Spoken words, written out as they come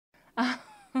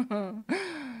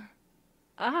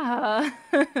Ah.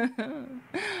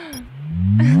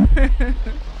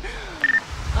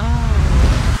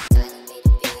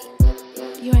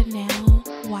 You are now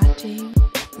watching.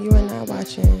 You are now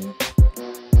watching.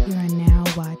 You are now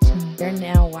watching. You're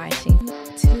now watching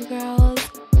Two girls.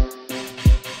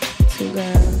 Two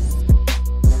girls.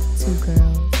 Two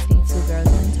girls. Two Girls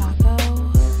One taco.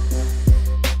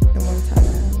 And one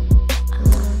taco.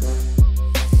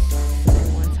 and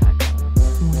One Taco.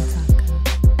 One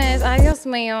taco. Ay, Dios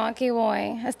mío, aquí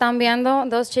voy. Están viendo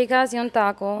dos chicas y un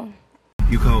taco.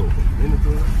 You cold.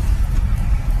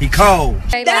 He cold.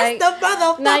 That's the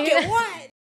Motherfucking one.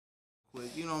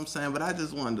 Quick, you know what I'm saying? But I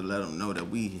just wanted to let them know that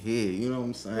we here, you know what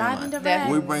I'm saying? Live and direct.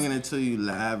 We're bringing it to you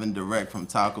live and direct from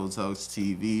Taco Talks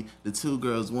TV. The Two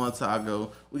Girls, One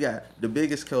Taco. We got the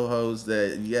biggest co-host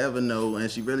that you ever know, and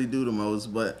she really do the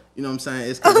most, but you know what I'm saying?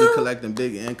 It's because we collecting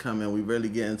big income and we really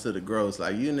get into the gross.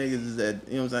 Like, you niggas is at,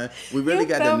 you know what I'm saying? We really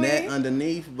got the net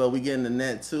underneath, but we getting the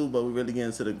net too, but we really get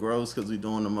into the gross because we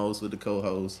doing the most with the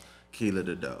co-host. Keela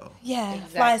the dog. Yeah,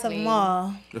 Exactly. flies of them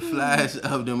all. The flash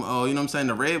of them all. You know what I'm saying?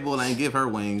 The Red Bull ain't give her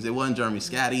wings. It wasn't Jeremy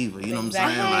Scott either. You know what I'm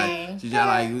saying? Like, she just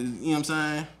like, you know what I'm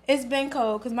saying? It's been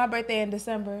cold because my birthday in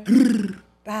December.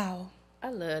 Wow.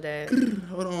 I love that.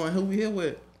 Hold on, who we here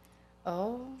with?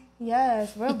 Oh.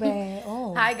 Yes, real bad.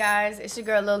 Oh. Hi guys, it's your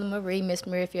girl Lola Marie, Miss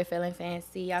Marie if you're feeling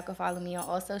fancy. Y'all can follow me on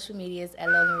all social medias at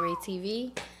Lola Marie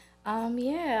TV.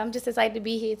 Yeah, I'm just excited to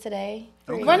be here today.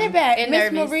 Okay. Run it back. And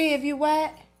Miss nervous. Marie, if you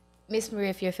what? Miss Marie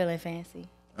if you're feeling fancy.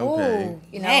 Okay. Ooh,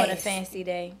 You know, on a nice. fancy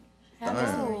day.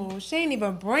 Oh, she ain't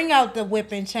even bring out the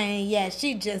whipping chain yet.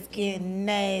 She just getting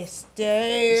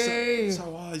nasty.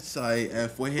 So I say,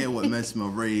 if we're here with Miss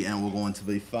Marie and we're going to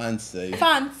be fancy,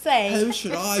 Fancy. who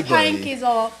should I be? Hanky's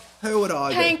up. Who would I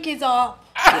be? Hanky's up.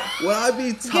 Would I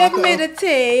be Taco? Give me the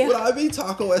tea. Would I be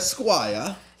Taco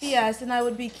Esquire? Yes, and I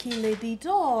would be Keela the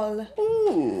doll.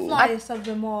 Ooh. Flyest of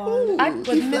them all. Ooh, With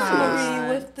Miss fly.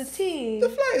 Marie with the tea. The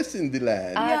flyest in the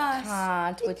land. Yes.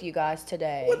 I can't with you guys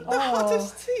today. With the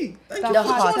hottest tea. Thank you The for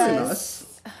joining hottest.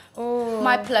 us. Oh.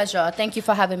 My pleasure. Thank you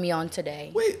for having me on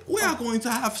today. We are going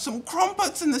to have some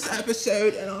crumpets in this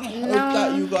episode, and I hope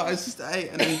that you guys stay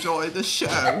and enjoy the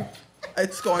show.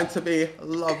 It's going to be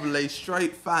lovely,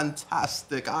 straight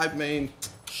fantastic. I mean,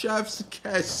 chef's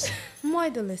kiss.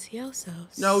 Muy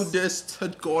deliciosos. No diss to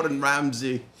Gordon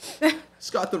Ramsay. He's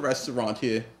got the restaurant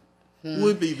here.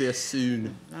 We'll be there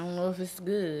soon. I don't know if it's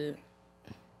good.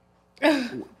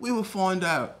 We will find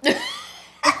out.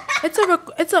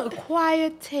 It's a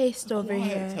quiet taste over Quiet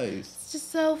here. taste. It's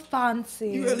just so fancy.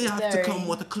 You really have to Very. come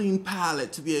with a clean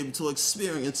palate to be able to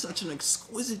experience such an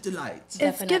exquisite delight.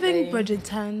 It's giving Definitely.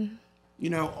 Bridgerton. You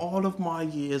know, all of my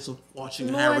years of watching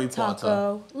Harry Lord Potter.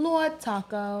 Taco. Lord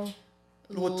Taco.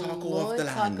 Lord Taco of Lord the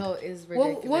land. Taco is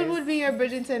ridiculous. What would be your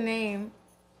Bridgerton name?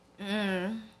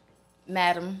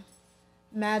 Madam.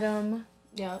 Madam.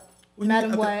 Yep. We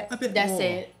Madam need what? a bit That's more.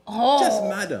 it. Oh. Just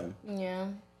madam. Yeah.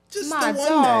 Just the one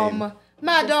name.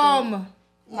 Madam. Madam.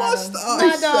 Must I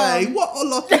Madam. say, what a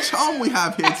lucky charm we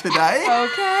have here today.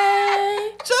 Okay.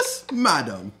 Just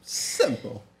madam.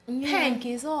 Simple.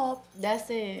 Hanky's up. That's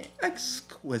it.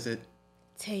 Exquisite.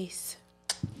 Taste.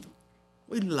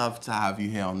 We'd love to have you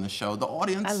here on the show. The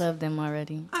audience I love them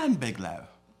already. and Big Love.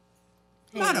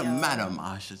 Madam,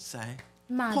 I should say.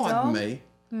 Madam. Pardon me.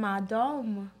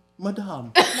 Madam.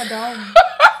 Madame. Madam.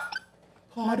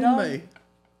 Pardon me.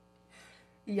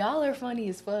 Y'all are funny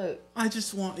as fuck. I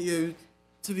just want you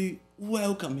to be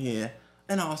welcome here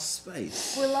in our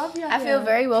space. We love you. I feel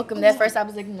very welcome. At first I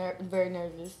was like very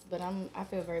nervous, but I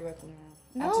feel very welcome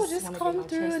now. I No, just wanna get come my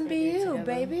through chest and be area you, together.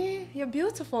 baby. You're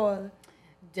beautiful.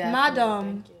 Definitely, Madam.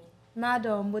 thank you.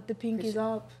 Madam with the pinkies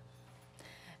up.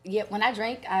 Yeah, when I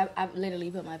drink, I literally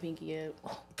put my pinky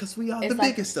up. Because we are It's the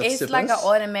like, biggest of it's sippers. like an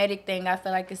automatic thing. I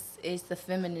feel like it's the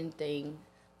feminine thing.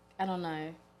 I don't know.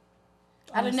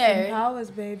 I don't Austin know. Powers,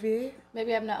 baby.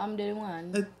 Maybe I'm the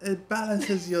one. It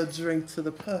balances your drink to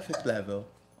the perfect level.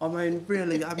 I mean,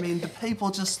 really, the people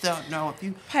just don't know. If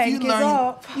you Pinkies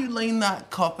up. you lean that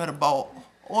cup at about,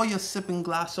 or your sipping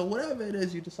glass, or whatever it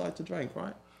is you decide to drink,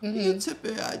 right? You tip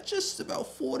it at just about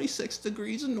 46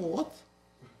 degrees north,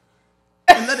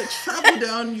 and let it travel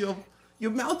down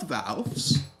your mouth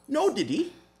valves. No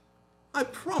diddy, I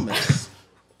promise.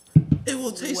 It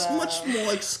will taste much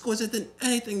more exquisite than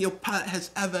anything your palate has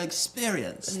ever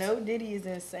experienced. No Diddy is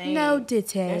insane. No That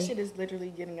ditty. shit is literally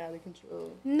getting out of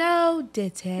control. No You can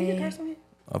ditty. curse on it?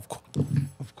 Of course.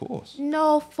 course.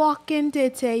 No fucking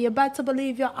titty. You better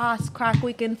believe your ass crack.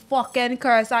 We can fucking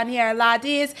curse on here,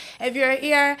 laddies. If you're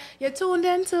here, you're tuned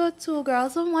into Two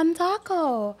Girls and One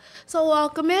Taco. So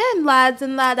welcome in, lads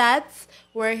and ladettes.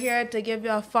 We're here to give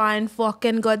you a fine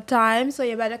fucking good time. So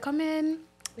you better come in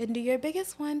and do your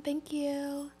biggest one. Thank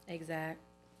you. Exact.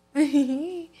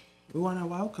 We want to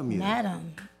welcome you.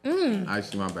 Madam.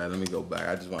 Actually, my bad. Let me go back.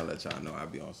 I just want to let y'all know I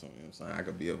be on something. You know what I'm saying? I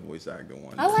could be a voice actor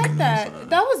one day. I like you know that. what I'm saying?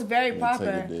 That was very Let me take proper.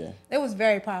 it there. It was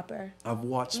very proper. I've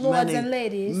watched Lords many, and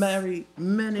ladies. many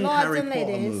Lords Harry and Potter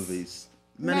ladies. movies.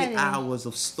 Many Many. hours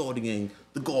of studying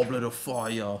the Goblet of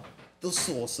Fire, the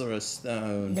Sorcerer's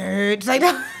Stone. Nerds. Like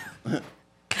that. I mean,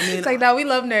 It's like that. We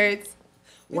love nerds.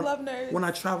 We when, love nerds. when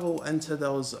I travel into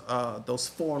those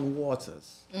foreign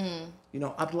waters, you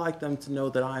know, I'd like them to know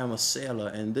that I am a sailor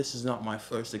and this is not my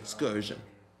first excursion.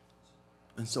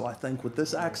 And so I think with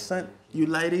this accent, you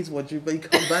ladies, would you be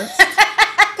convinced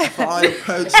if I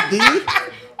approach thee?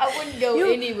 I wouldn't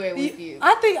go anywhere with you.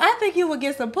 I think you would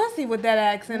get some pussy with that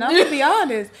accent. I'm gonna be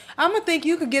honest. I'm gonna think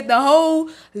you could get the whole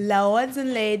lords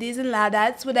and ladies and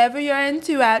ladettes, whatever you're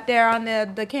into out there on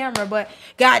the camera. But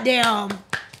goddamn,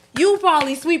 you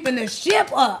probably sweeping the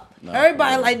ship up. No,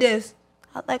 Everybody for real. like this.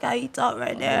 I like how he talk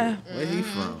right there. Where he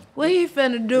from? What he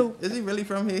finna do? Is he really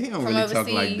from here? He don't From really talk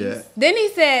like overseas. that. Then he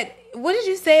said, "What did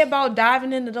you say about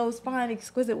diving into those fine,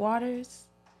 exquisite waters?"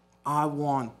 I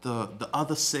want the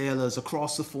other sailors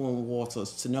across the foreign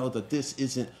waters to know that this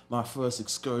isn't my first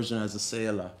excursion as a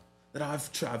sailor. That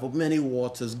I've traveled many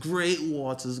waters, great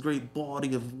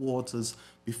body of waters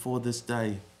before this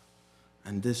day.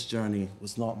 And this journey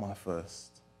was not my first.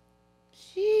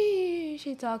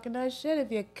 She talking that shit.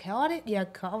 If you caught it, you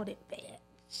caught it,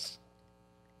 bitch.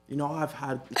 You know, I've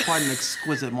had quite an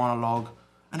exquisite monologue,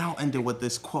 and I'll end it with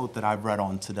this quote that I've read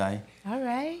on today. All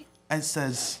right. It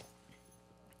says,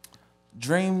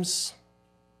 dreams...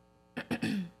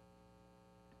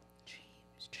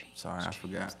 Sorry, I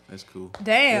forgot. It's cool.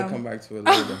 Damn. We'll come back to it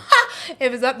later.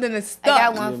 If it's up, then it's I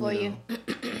got stuck. one for you.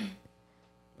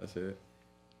 That's it.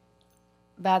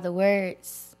 By the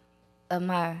words of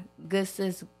my good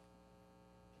sis,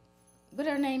 what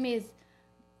her name is?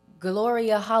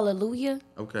 Gloria Hallelujah.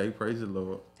 Okay, praise the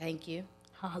Lord. Thank you.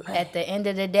 Holla. At the end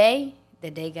of the day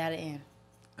gotta end.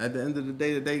 At the end of the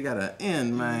day gotta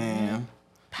end, man.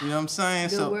 You know what I'm saying?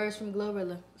 Good So, words from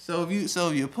Glorilla. so if you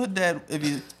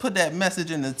put that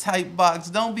message in the type box,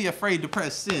 don't be afraid to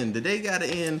press send. The day gotta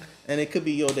end, and it could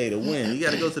be your day to win. You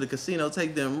gotta go to the casino,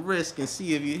 take them risks, and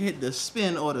see if you hit the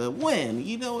spin or the win.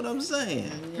 You know what I'm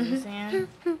saying? You know what I'm saying?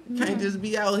 Can't just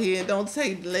be out here and don't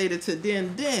take later to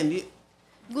then.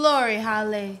 Glory,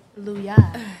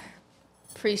 hallelujah.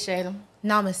 Appreciate them.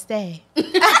 Namaste.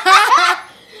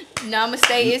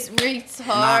 Namaste is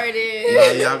retarded.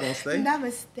 Nah, y'all gonna stay?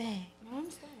 Namaste.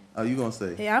 Oh, you gonna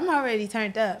stay? Yeah, I'm already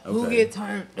turned up. Who Okay. get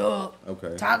turned up?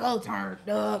 Okay. Taco turned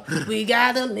up. We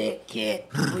got a lit kit.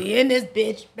 We in this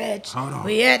bitch. Hold on.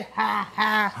 We at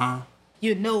ha. Huh?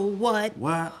 You know what?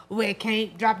 What? We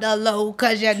can't drop the low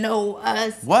cause you know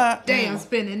us. What? Damn,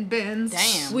 spinning bins.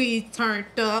 Damn. We turned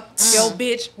up. Yo,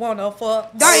 bitch, wanna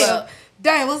fuck. What's Damn. up?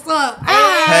 Damn, what's up?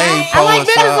 Hey, I like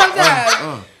bitches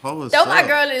sometimes. Throw my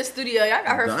girl in the studio. Y'all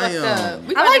got her fucked Damn. up.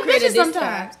 We I about to like create a bitches diss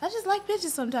sometimes. track. I just like bitches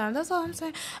sometimes. That's all I'm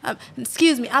saying.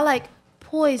 Excuse me. I like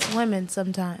poised women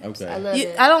sometimes. Okay. I love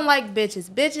it. I don't like bitches.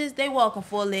 Bitches, they walking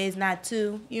 4 legs, not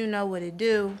 2. You know what it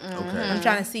do. Okay. I'm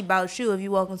trying to see about you if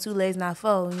you walking 2 legs, not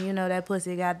 4. You know that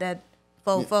pussy got that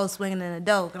 4 swinging in the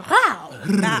dough. How?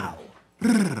 Now.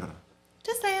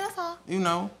 Just saying, that's all. You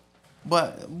know,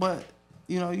 but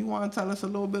you know, you want to tell us a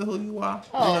little bit who you are?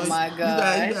 Oh, You know, my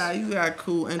gosh. You got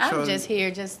cool intro. I'm just here,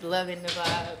 just loving the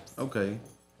vibes. Okay.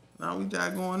 Now we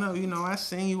got going up. You know, I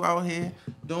seen you out here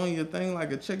doing your thing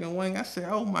like a chicken wing. I said,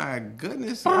 oh my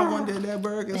goodness, I wonder if that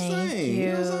bird can Thank sing.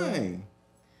 You know what you. I'm saying?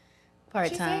 Part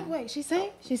She time. sang? Wait, she sang?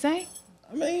 She sang?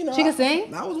 I mean, you know, She can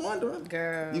sing? I was wondering.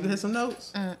 Girl. You can hit some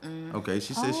notes? Okay,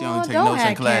 she said she Oh, only take don't notes in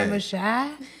act camera class.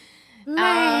 shy.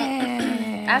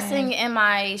 Man. I sing in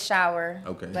my shower.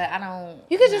 Okay. But I don't.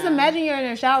 You could just imagine you're in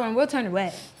a shower and we'll turn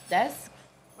away. That's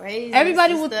crazy.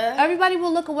 Everybody sister.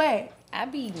 will look away. I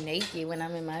be naked when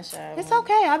I'm in my shower. It's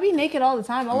okay. I be naked all the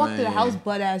time. I walk through the Man. house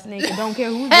butt ass naked. Don't care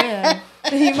who's there.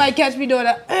 You might catch me doing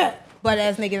a butt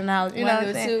ass naked in the house. You know what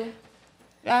I'm saying?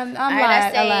 I'm All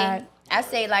right, I lied. I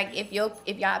say like if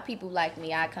y'all people like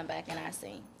me, I come back and I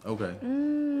sing. Okay.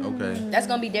 Mm. Okay. That's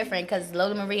gonna be different because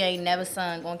Lola Marie ain't never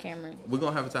sung on camera. We're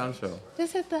going to have a talent show.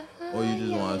 Just hit the Or you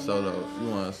just want a solo? You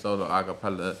want a solo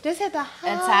acapella? Just hit the A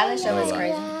talent show is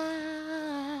crazy.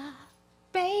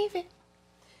 Baby.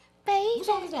 Baby. What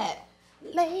song is that?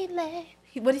 Lately.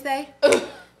 What'd he say?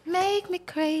 Man. make me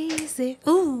crazy.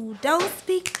 Ooh, don't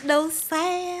speak no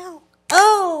sound.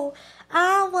 Oh,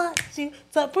 I want you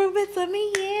to prove it to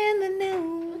me in the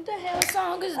news. What the hell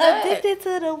song is that? Addicted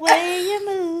to the way you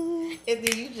move. And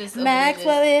then you just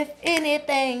Maxwell, if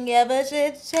anything ever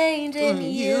should change in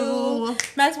you.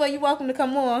 Maxwell, you welcome to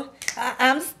come on.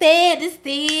 I'm standing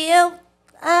still.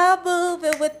 I'm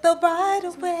moving with the right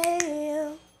of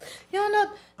will. You don't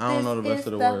know. I don't know the rest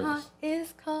of the words.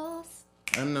 It's cost.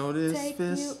 I know this Take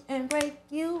you fist. and break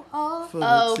you off.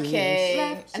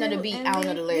 Okay. I know the beat. I don't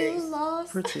know the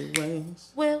lyrics. Pretty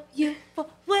wings. Will you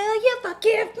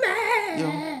forgive me?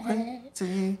 Your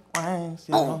pretty wings.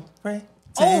 Your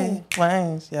pretty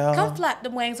wings. Your Come flap the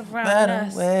wings around better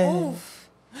us. wings. Oof.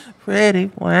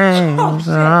 Pretty wings.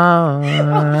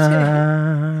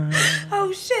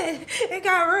 Oh shit! It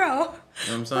got real. You know what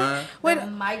I'm saying? The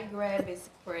mic grab is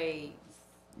crazy.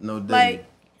 No diddy. Like,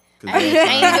 'Cause I ain't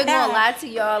that's even gonna lie to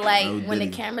y'all. Like No when the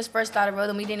diddy. cameras first started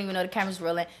rolling, we didn't even know the cameras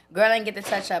rolling. Girl ain't get to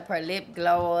touch up her lip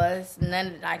gloss. None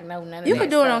of none of you that could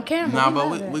do it stuff. on camera. Nah, You but know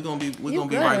we that. gonna be You right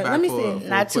good. back Let me for see. a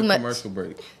Not quick too much. commercial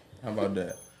break. How about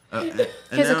that?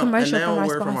 Here's a commercial and now from our a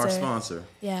word from our sponsor. sponsor.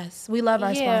 Yes, we love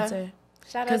our Yeah. sponsor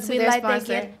Shout out because to we their like sponsor.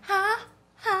 they get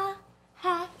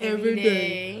every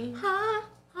day.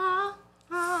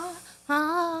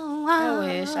 I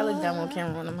wish I look dumb on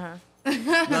camera on them, huh?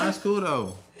 No, it's cool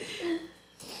though.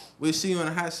 We'll see you in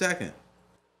a hot second.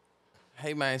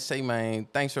 Hey man, say man,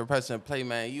 thanks for pressing play,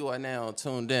 man. You are now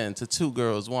tuned in to Two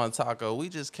Girls, One Taco. We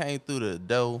just came through the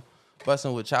dough,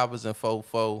 busting with choppers and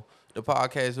fofo. The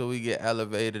podcast where we get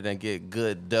elevated and get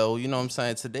good dough. You know what I'm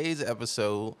saying? Today's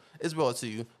episode is brought to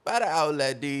you by the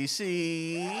Outlet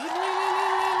DC.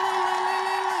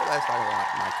 That's like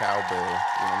my cowbell. You know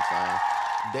what I'm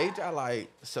saying? They like,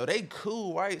 so they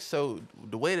cool, right? So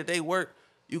the way that they work,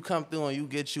 you come through and you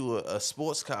get you a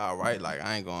sports car, right? Like,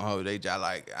 I ain't gonna hold they just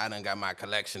like, I done got my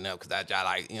collection up because I just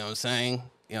like, you know what I'm saying?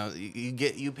 You know,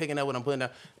 you picking up what I'm putting down.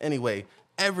 Anyway,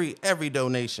 every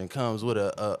donation comes with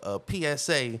a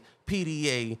PSA,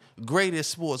 PDA,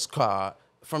 greatest sports car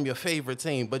from your favorite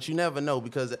team, but you never know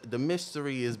because the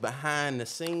mystery is behind the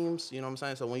scenes, you know what I'm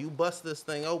saying? So when you bust this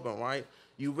thing open, right,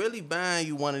 you really buying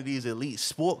you one of these elite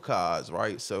sport cars,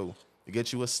 right? So you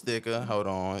get you a sticker, hold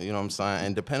on, you know what I'm saying?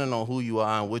 And depending on who you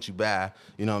are and what you buy,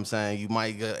 you know what I'm saying, you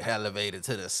might get elevated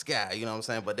to the sky, you know what I'm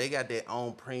saying? But they got their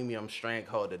own premium strand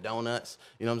called the donuts,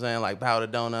 you know what I'm saying? Like powder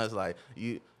donuts, like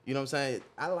you know what I'm saying?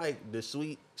 I like the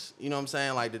sweets, you know what I'm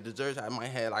saying? Like the desserts, I might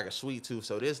have like a sweet tooth.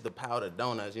 So this is the powdered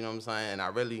donuts, you know what I'm saying?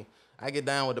 And I get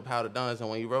down with the powdered donuts. And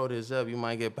when you roll this up, you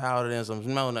might get powdered and some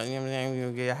snow nuts. You know what I'm saying?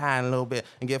 You get high a little bit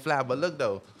and get flat. But look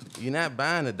though, you're not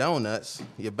buying the donuts.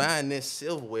 You're buying this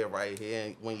silverware right here.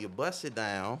 And when you bust it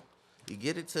down, you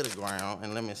get it to the ground.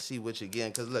 And let me see what you're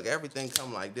getting. Because look, everything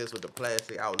come like this with the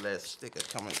plastic outlet sticker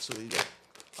coming to you.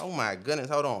 Oh my goodness,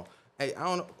 hold on. Hey, I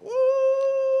don't know. Woo!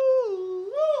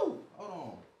 Hold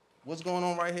on. What's going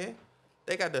on right here?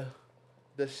 They got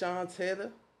the Sean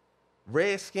Taylor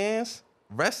Redskins.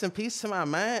 Rest in peace to my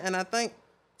man. And I think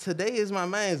today is my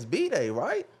man's B-Day,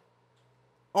 right?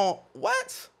 On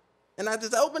what? And I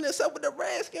just opened this up with the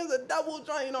Redskins, a double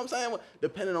joint, you know what I'm saying?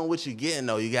 Depending on what you're getting,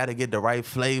 though, you got to get the right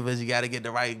flavors. You got to get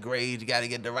the right grades. You got to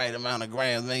get the right amount of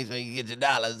grams. Make sure you get your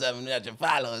dollars up and get your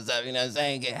followers up, you know what I'm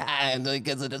saying? Get high until it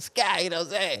gets to the sky, you know what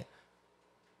I'm saying?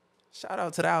 Shout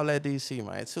out to the Outlet DC,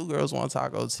 man. Two Girls, One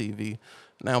Taco TV.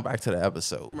 Now back to the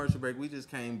episode. Commercial break. We just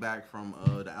came back from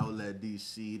the Outlet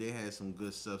DC. They had some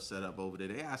good stuff set up over there.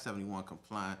 They I-71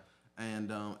 compliant.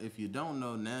 And if you don't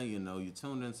know, now you know. You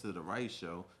tuned into the right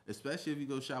show. Especially if you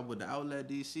go shop with the Outlet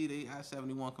DC. They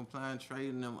I-71 compliant,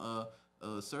 trading them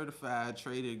certified,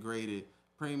 traded, graded,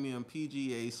 premium,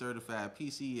 PGA, certified,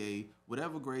 PCA,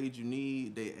 whatever grade you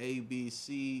need. They A, B,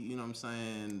 C, you know what I'm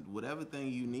saying? Whatever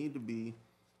thing you need to be,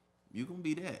 you can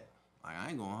be that. Like, I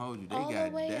ain't gonna hold you. They All got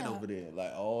the way that up. over there.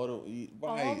 Like, all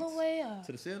the way up.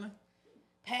 to the ceiling?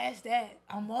 Past that,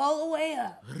 I'm all the way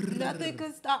up. Nothing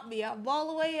could stop me. I'm all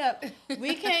the way up.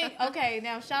 We can't. Okay,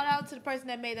 now shout out to the person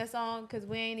that made that song because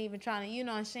we ain't even trying to, you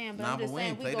know, sham. But Nah, I'm just but we saying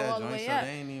ain't we play go that all the joint, way so up. they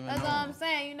ain't even That's know. all I'm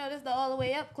saying. You know, this is the All the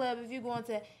Way Up Club. If you're going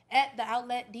to at the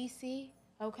Outlet DC,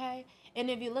 okay, and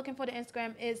if you're looking for the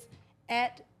Instagram, it's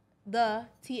at the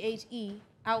THE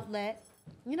Outlet.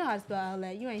 You know how to spell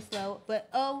outlet. You ain't slow, but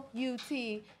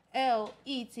OUTLET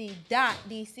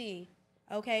 .DC.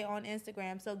 Okay, on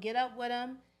Instagram. So get up with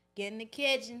them, get in the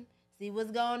kitchen, see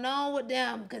what's going on with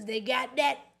them, because they got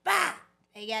that fire.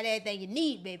 They got everything you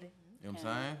need, baby. You know what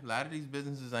I'm saying? A lot of these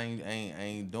businesses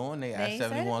ain't doing they ain't I-71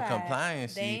 certified.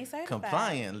 compliancy They ain't certified.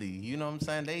 compliantly. You know what I'm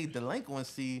saying? They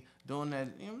delinquency doing that.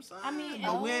 You know what I'm saying? I mean,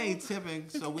 but we ain't tipping,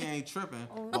 so we ain't tripping.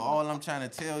 But all I'm trying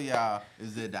to tell y'all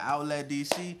is that the Outlet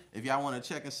DC, if y'all want to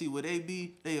check and see where they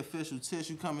be, they official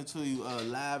tissue coming to you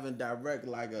live and direct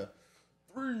like a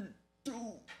 3, 2,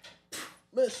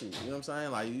 missile. You know what I'm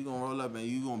saying? Like you gonna roll up and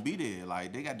you gonna be there.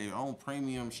 Like they got their own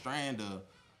premium strand of.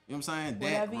 You know what I'm saying?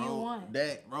 Whatever you want.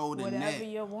 That road and Whatever that.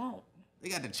 you want. They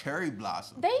got the cherry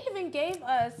blossom. They even gave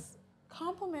us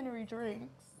complimentary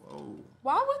drinks. Whoa.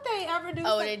 Why would they ever do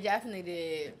Oh, something? they definitely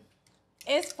did.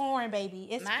 It's foreign, baby.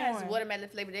 It's Mine's foreign. watermelon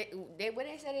flavor. Where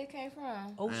they said it came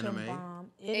from? Ocean Anime.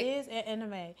 bomb. It is an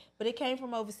anime, but it came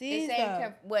from They overseas. said it though.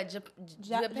 came, what, Japan?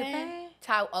 Japan?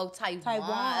 Taiwan.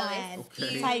 Taiwan.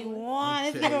 Okay. Taiwan.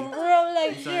 It's Okay. giving real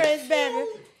luxurious, baby.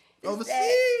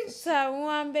 Overseas.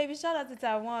 Taiwan, baby. Shout out to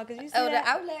Taiwan, cause you see Oh, the that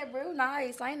outlet brew,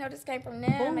 nice. I ain't know this came from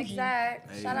them. Bougie.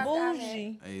 Exact. Hey. Shout out to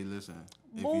bougie. Hey, listen.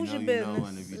 If Bougie you know, you know, business.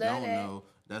 and if you Love don't that. know,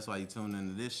 that's why you tune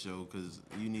into this show, because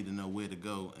you need to know where to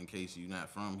go in case you're not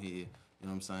from here. You know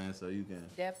what I'm saying? So you can.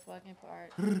 That fucking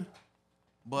part.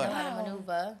 But Know how to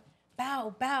maneuver.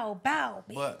 Bow, bow, bow.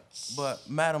 Bitch. but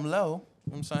Madam Low,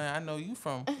 you know what I'm saying? I know you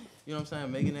from, you know what I'm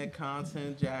saying, making that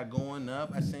content, y'all going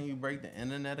up. I seen you break the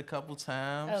internet a couple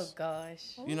times. Oh,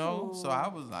 gosh. You know, so I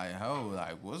was like,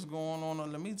 like, what's going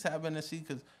on? Let me tap in and see,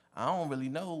 because I don't really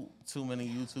know too many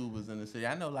YouTubers in the city.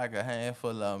 I know like a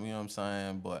handful of them, you know what I'm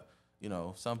saying? But, you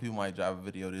know, some people might drop a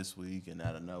video this week and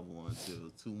not another one till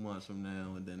 2 months from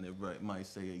now. And then they might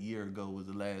say a year ago was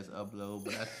the last upload.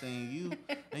 But I seen you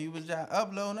and you was just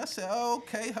uploading. I said, oh,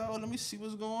 okay, let me see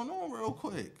what's going on real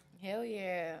quick. Hell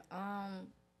yeah.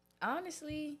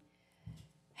 Honestly,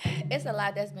 it's a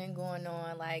lot that's been going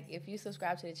on. Like, if you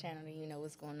subscribe to the channel, then you know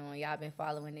what's going on. Y'all been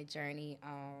following the journey.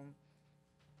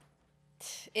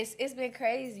 It's been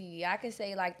crazy. I could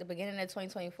say like the beginning of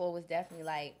 2024 was definitely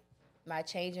like my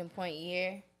changing point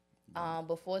year.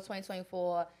 Before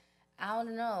 2024, I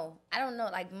don't know.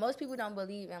 Like most people don't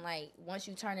believe in like once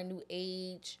you turn a new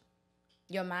age,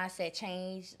 your mindset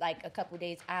changed like a couple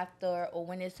days after, or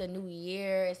when it's a new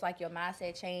year, it's like your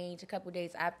mindset changed a couple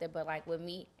days after. But like with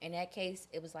me, in that case,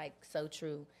 it was like so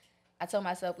true. I told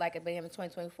myself like at the beginning of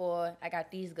 2024, I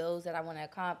got these goals that I want to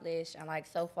accomplish, and like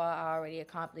so far I already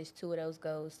accomplished 2 of those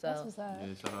goals. So That's what's up.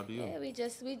 Yeah, shout out to you. yeah, we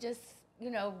just you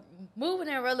know moving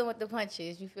and rolling with the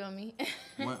punches. You feel me?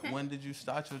 When did you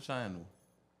start your channel?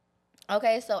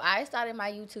 Okay, so I started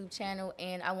my YouTube channel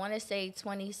in, I want to say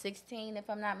 2016, if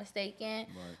I'm not mistaken.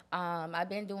 Right. I've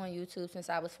been doing YouTube since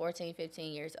I was 14,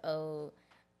 15 years old.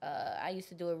 I used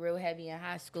to do it real heavy in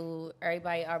high school.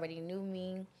 Everybody already knew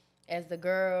me as the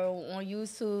girl on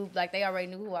YouTube. Like, they already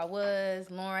knew who I was.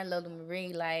 Lauren, Lola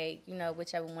Marie, like, you know,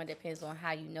 whichever one depends on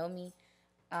how you know me.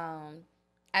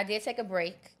 I did take a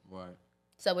break. Right.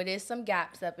 So it is some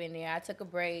gaps up in there. I took a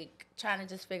break trying to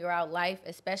just figure out life,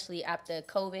 especially after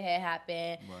COVID had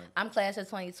happened. Right. I'm class of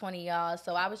 2020, y'all.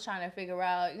 So I was trying to figure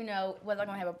out, you know, was I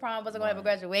going to have a prom? Was I going to have a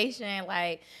graduation?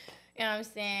 Like, you know what I'm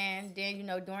saying? Then, you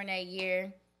know, during that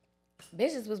year,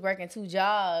 bitches was working 2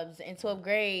 jobs in 12th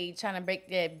grade trying to break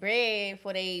that bread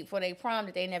for they prom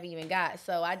that they never even got.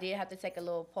 So I did have to take a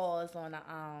little pause on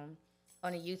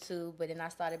the YouTube, but then I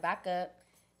started back up.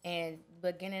 And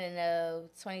beginning of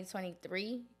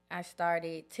 2023, I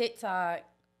started TikTok.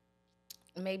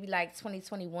 Maybe like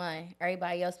 2021.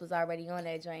 Everybody else was already on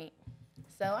that joint.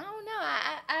 So I don't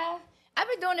know. I've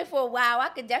been doing it for a while. I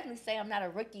could definitely say I'm not a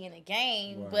rookie in the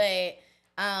game, Right.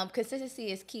 but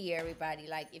consistency is key, everybody.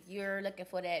 Like if you're looking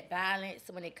for that balance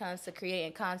when it comes to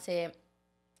creating content,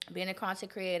 being a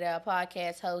content creator, a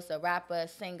podcast host, a rapper, a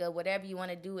singer, whatever you want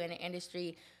to do in the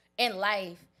industry, in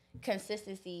life,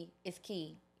 consistency is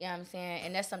key. You know what I'm saying?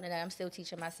 And that's something that I'm still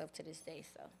teaching myself to this day.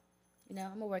 So, you know,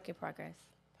 I'm a work in progress.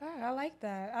 I like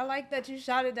that. I like that you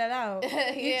shouted that out.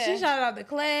 Yeah. She shouted out the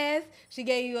class. She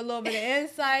gave you a little bit of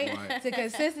insight Right. to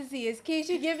consistency is key.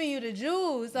 She giving you the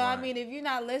jewels. So, I Right. mean, if you're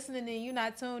not listening and you're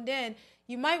not tuned in,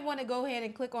 you might want to go ahead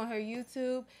and click on her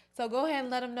YouTube. So go ahead and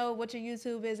let them know what your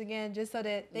YouTube is again, just so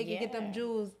that they can get them Yeah.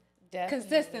 jewels Definitely.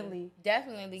 consistently.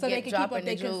 Definitely So get they can keep dropping up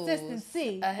their the jewels.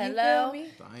 consistency. You Hello. feel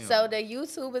me? Damn. So the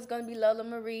YouTube is going to be Lola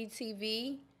Marie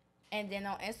TV. And then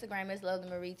on Instagram, it's Lola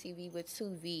Marie TV with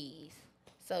 2 V's.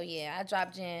 So, yeah, I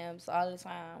drop gems all the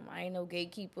time. I ain't no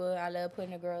gatekeeper. I love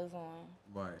putting the girls on.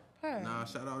 Right. Her. Nah,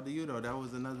 shout out to you though. That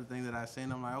was another thing that I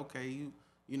seen. I'm like, okay,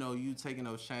 you know, you taking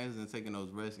those chances and taking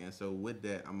those risks. And so with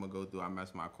that, I'm gonna go through. I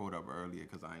messed my quote up earlier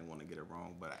because I ain't want to get it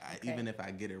wrong. But even if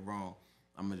I get it wrong,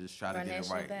 I'm gonna just try Run to get that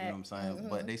it right. shit You know back. what I'm saying?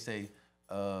 But they say,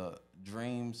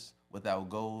 dreams without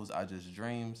goals are just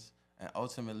dreams, and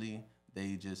ultimately,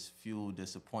 they just fuel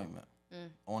disappointment.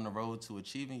 On the road to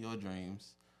achieving your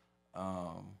dreams,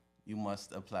 you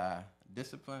must apply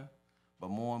discipline, but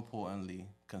more importantly,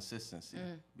 consistency.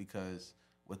 Because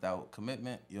without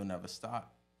commitment, you'll never start.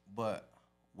 But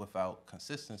without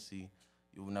consistency,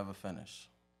 you will never finish.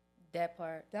 That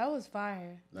part. That was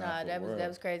fire. Nah, that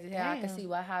was crazy. Yeah, I can see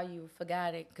how you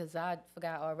forgot it, because I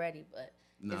forgot already, but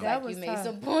Nah. it's That like you was made tough.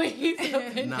 some points.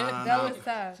 That was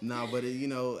tough. No, but you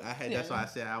know, that's why I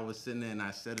said I was sitting there and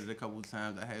I said it a couple of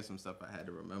times. I had some stuff I had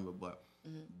to remember, but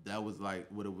that was like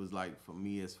what it was like for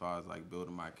me as far as like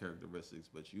building my characteristics.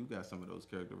 But you got some of those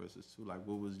characteristics too. Like,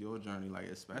 what was your journey like?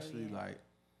 Especially like,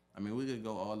 I mean, we could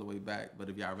go all the way back, but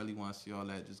if y'all really want to see all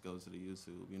that, just go to the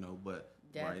YouTube, you know. But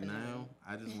right now,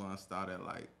 I just want to start at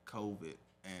like COVID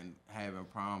and having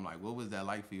prom. Like, what was that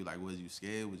like for you? Like, was you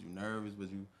scared? Was you nervous?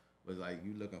 Was like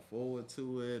you looking forward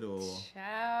to it, or?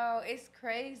 Child, it's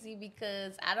crazy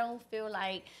because I don't feel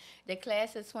like the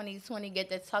class of 2020 get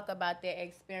to talk about their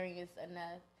experience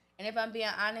enough. And if I'm being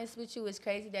honest with you, it's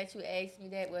crazy that you asked me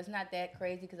that. Well, it's not that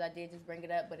crazy because I did just bring it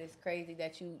up, but it's crazy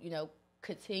that you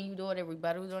continued on it,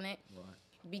 rebutted on it. Right.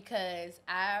 Because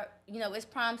it's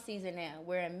prom season now.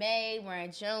 We're in May, we're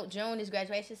in June. June is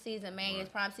graduation season, May is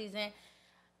prom season.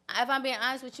 If I'm being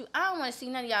honest with you, I don't want to see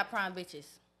none of y'all prom bitches.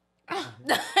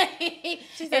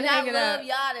 And I love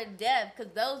y'all to death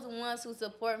because those are the ones who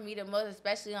support me the most,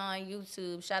 especially on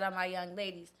YouTube. Shout out my young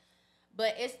ladies.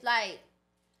 But it's like,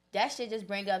 that shit just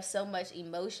bring up so much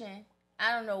emotion.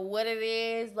 I don't know what it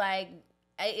is. Like,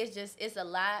 it's a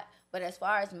lot. But as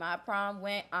far as my prom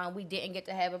went, we didn't get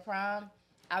to have a prom.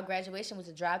 Our graduation was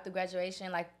a drive-through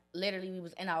graduation. Like, literally, we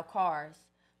was in our cars.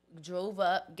 Drove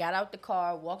up, got out the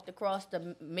car, walked across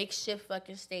the makeshift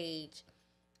fucking stage,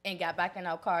 and got back in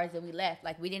our cars, and we left.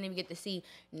 Like, we didn't even get to see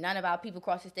none of our people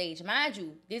cross the stage. Mind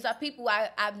you, these are people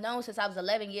I've known since I was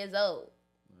 11 years old.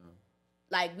 Yeah.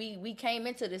 Like, we came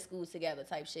into this school together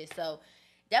type shit. So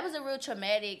that was a real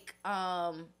traumatic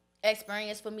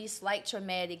experience for me, slight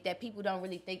traumatic, that people don't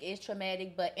really think is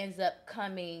traumatic, but ends up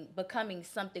becoming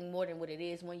something more than what it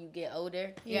is when you get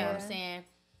older. You know what I'm saying?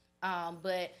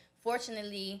 But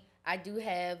fortunately, I do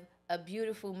have a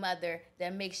beautiful mother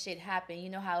that makes shit happen. You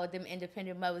know how them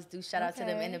independent mothers do. Shout out to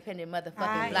them independent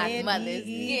motherfucking black mothers.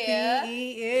 Yeah. Do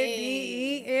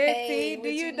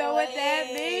you know what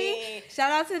that means? Shout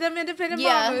out to them independent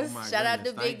mamas. Oh shout out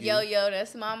to Big Yo-Yo.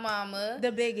 That's my mama. The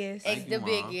biggest.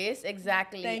 Biggest,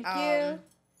 exactly. Thank you.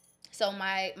 So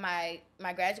my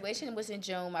graduation was in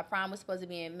June. My prom was supposed to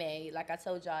be in May. Like I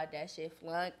told y'all, that shit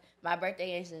flunked. My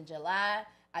birthday is in July.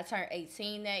 I turned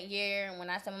 18 that year. And when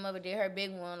I said my mother did her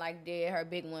big one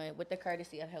with the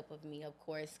courtesy of help of me, of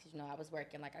course, because, I was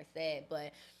working, like I said.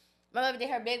 But my mother did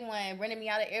her big one, rented me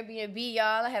out of Airbnb,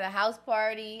 y'all. I had a house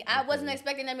party. I wasn't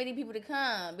expecting that many people to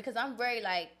come because I'm very,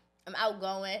 I'm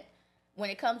outgoing. When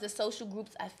it comes to social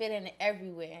groups, I fit in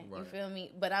everywhere. Right. You feel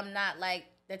me? But I'm not,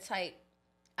 the type.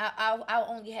 I'll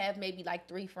only have maybe,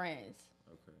 3 friends.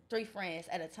 Okay. 3 friends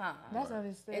at a time. That's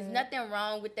understood. There's nothing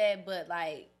wrong with that, but,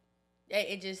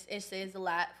 it says a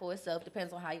lot for itself.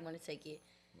 Depends on how you want to take it.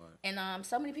 Right. And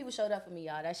so many people showed up for me,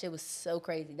 y'all. That shit was so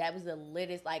crazy. That was the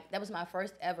littest. That was my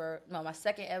my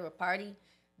second ever party.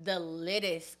 The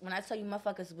littest. When I tell you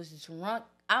motherfuckers was drunk,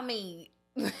 I mean,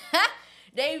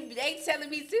 they telling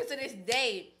me to this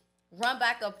day, run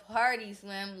back a party,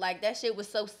 Slim. That shit was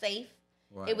so safe.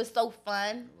 Right. It was so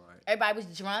fun. Right. Everybody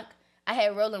was drunk. I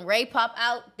had Roland Ray pop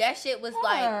out. That shit was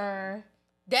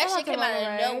that shit came out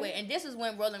of nowhere. And this is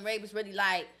when Roland Ray was really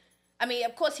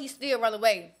of course, he's still Roland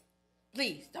Ray.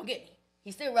 Please, don't get me.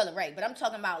 He's still Roland Ray. But I'm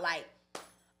talking about,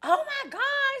 oh, my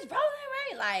gosh,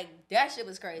 Roland Ray. That shit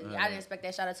was crazy. I didn't expect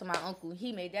that. Shout out to my uncle.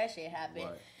 He made that shit happen.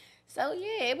 Right. So,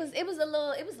 yeah, it was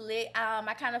lit.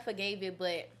 I kind of forgave it,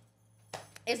 but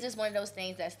it's just one of those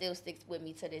things that still sticks with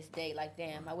me to this day.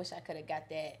 Damn, I wish I could have got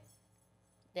that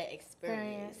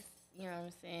experience. You know what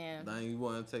I'm saying? Now you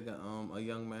want to take a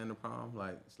young man to prom,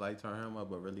 slight turn him up,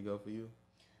 but really go for you?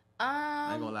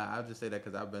 I ain't gonna lie, I'll just say that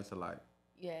because I've been to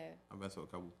I've been to a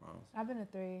couple proms. I've been to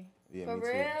 3. Yeah, for me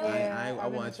real? too. Yeah, I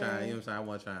want to try. You know what I'm saying? I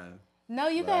want to try. No,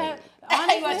 you can have.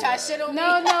 You want to try shit on me?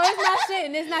 No, it's not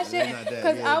shitting. It's not shitting.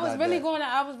 Because Yeah,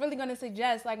 I was really going to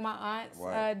suggest, my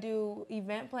aunts do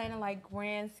event planning,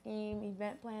 grand scheme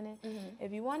event planning. Mm-hmm.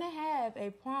 If you want to have a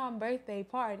prom birthday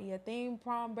party, a themed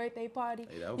prom birthday party,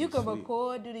 you can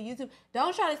record, do the YouTube.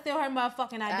 Don't try to steal her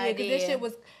motherfucking idea because this shit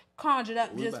was conjured up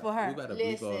for her. We better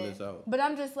bleep all this out. But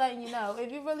I'm just letting you know,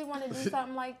 if you really want to do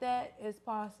something like that, it's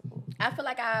possible. I feel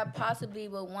like I possibly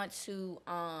would want to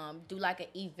do an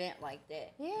event like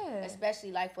that. Yeah.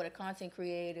 Especially for the content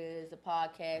creators, the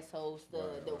podcast hosts,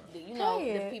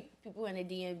 the people in the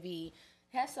DMV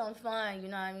have some fun. You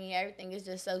know what I mean? Everything is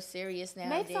just so serious Make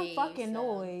nowadays. some fucking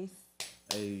noise.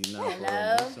 Hey, no,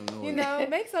 Hello? bro, make some noise. You know,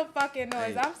 make some fucking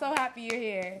noise. Hey. I'm so happy you're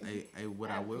here. Hey, what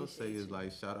I will say is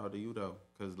like shout out to you though,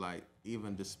 cause like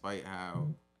even despite how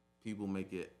people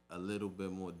make it a little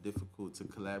bit more difficult to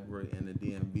collaborate in the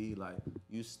DMV, like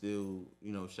you still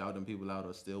shouting people out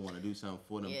or still want to do something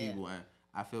for them people, and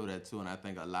I feel that too, and I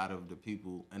think a lot of the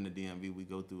people in the DMV we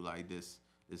go through like this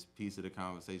piece of the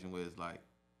conversation where it's like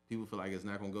people feel like it's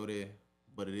not gonna go there,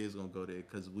 but it is gonna go there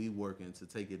because we working to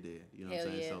take it there. You know what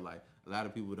I'm saying? So like a lot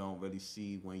of people don't really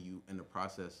see when you in the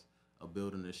process of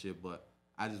building this shit, but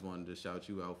I just wanted to shout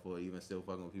you out for even still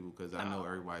fucking with people because I know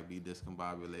everybody be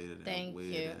discombobulated and weird.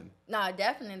 You. And no,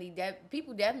 definitely.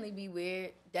 People definitely be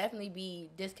weird. Definitely be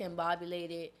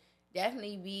discombobulated.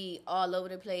 Definitely be all over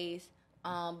the place.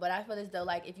 But I feel as though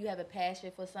like if you have a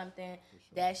passion for something,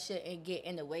 that shouldn't get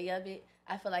in the way of it.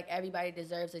 I feel like everybody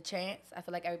deserves a chance. I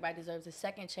feel like everybody deserves a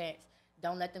second chance.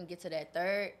 Don't let them get to that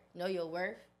third. Know your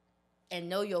worth and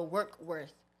know your work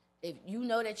worth. If you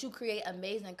know that you create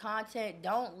amazing content,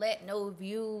 don't let no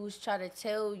views try to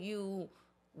tell you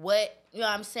what, you know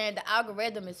what I'm saying? The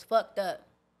algorithm is fucked up.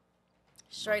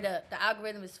 Straight up. The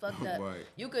algorithm is fucked up. Right.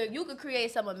 You could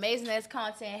create some amazing ass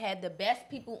content, have the best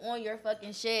people on your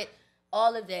fucking shit,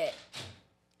 all of that.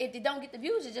 If they don't get the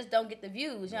views, you just don't get the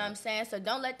views. You know what I'm saying? So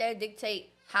don't let that dictate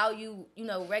how you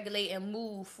regulate and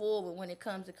move forward when it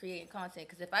comes to creating content.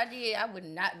 Because if I did, I would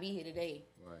not be here today.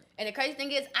 Right. And the crazy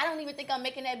thing is, I don't even think I'm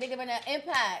making that big of an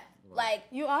impact. Right. Like,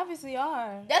 You obviously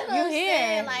are. that's what you I'm here.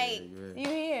 saying. Like, You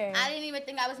here. I didn't even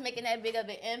think I was making that big of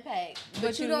an impact.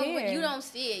 But you you don't. here. You don't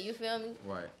see it. You feel me?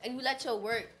 Right. And you let your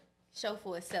work show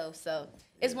for itself. So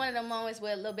it's one of the moments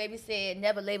where Lil Baby said,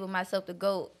 "Never label myself the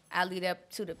GOAT. I lead up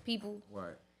to the people."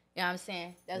 Right. You know what I'm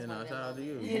saying? That's one of Shout them out to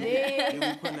you. moments. You dig? You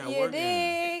be putting that You work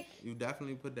dig? in. You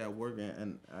definitely put that work in,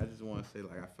 and I just want to say,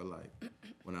 like, I feel like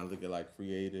when I look at like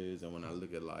creators and when I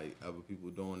look at like other people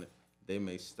doing it, they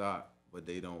may start, but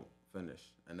they don't finish,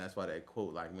 and that's why that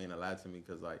quote like mean a lot to me,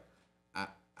 because like I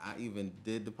even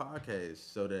did the podcast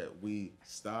so that we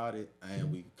started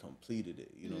and we completed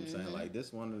it. You know what I'm saying? Like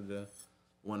this one of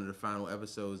the final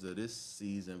episodes of this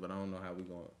season, but I don't know how we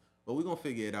going. But we're gonna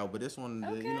figure it out. But this one,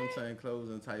 you know what I'm saying,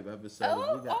 closing type episode.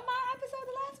 Oh, we got, my episode,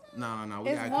 the last one? No. We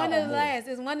It's got a one couple of the more. last.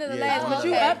 It's one of the Yeah, last. it's But one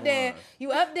you of the up last there. ones.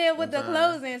 You up there with the You know what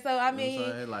I'm closing. So I You know mean, what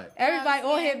I'm saying? Like, everybody You know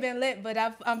what on I'm here saying? been lit, but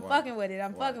I'm fucking with it.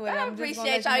 I'm fucking with it. I I'm just gonna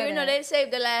appreciate let y'all. You know, that. they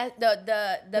saved the last,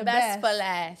 the best for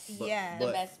last. But- Yeah. The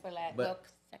but- best for last. but- Well,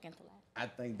 second to last. I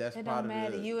think that's It part don't of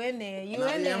matter. the. You in there. You Nah, in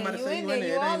yeah, I'm there. about to You say in you there. in there.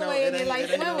 You It all ain't the no- way in it there like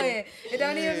ain't no- swimwear. It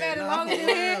don't even Yeah, matter. nah, As long as for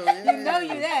you here, real. you know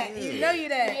you that. Yeah. You know you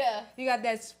that. Yeah. You got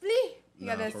that split. You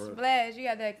got Nah, that for real. splash. You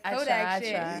got that I Kodak try, I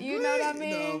shit. try. You know what I No,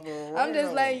 mean? for I'm just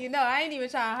real. letting you know. I ain't even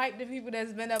trying to hype the people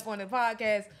that's been up on the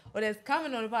podcast or that's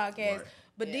coming on the podcast. Right.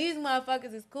 But Yeah. these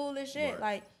motherfuckers is cool as shit. Right.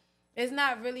 Like, it's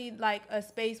not really like a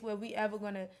space where we ever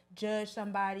gonna judge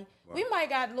somebody. We Right. might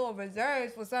got little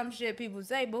reserves for some shit people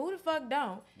say, but who the fuck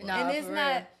don't? Nah, And it's for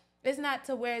not. real. It's not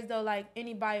to where as though like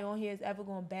anybody on here is ever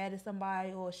gonna batter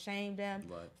somebody or shame them.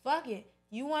 Right. Fuck it.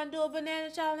 You want to do a banana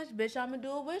challenge, bitch? I'ma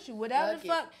do it with you. Whatever Fuck the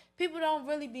it. fuck. People don't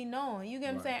really be knowing. You get what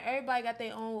I'm Right. saying? Everybody got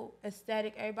their own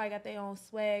aesthetic. Everybody got their own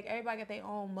swag. Everybody got their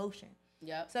own motion.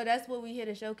 Yep. So that's what we here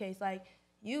to showcase. Like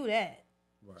you that.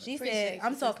 Right. She Appreciate said, you,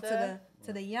 I'm talking sister.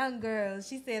 to the young girls.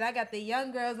 She said, I got the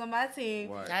young girls on my team.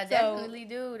 Right. I So- definitely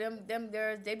do. Them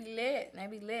girls, they be lit. They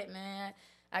be lit, man.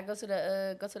 I go to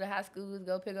the high schools,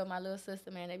 go pick up my little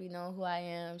sister, man. They be knowing who I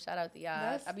am. Shout out to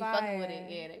y'all. That's I be fucking with fire. it.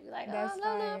 Yeah, they be like, That's oh,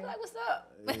 Lola. fire. I'm like, what's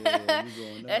up? Yeah, you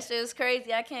going That up. shit was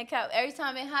crazy. I can't count. Every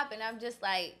time it happened, I'm just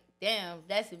like, damn,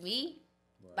 that's me.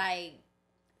 Like,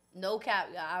 no cap,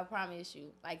 y'all. I promise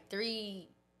you. Like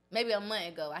maybe a month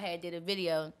ago, I had did a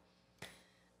video.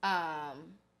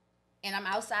 And I'm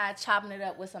outside chopping it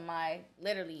up with somebody.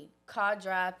 Literally, car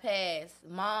drive past.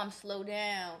 Mom, slow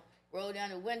down. Roll down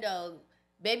the window.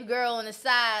 Baby girl on the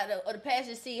side of the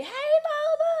passenger seat. Hey,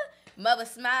 Lola. Mother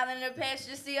smiling in the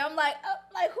passenger seat. I'm like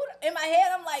who? In my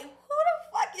head, I'm like, who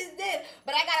the fuck is this?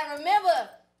 But I gotta remember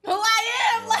who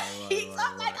I am. Right, So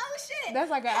I'm like, right. oh shit. That's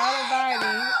like an out of body.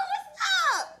 Girl,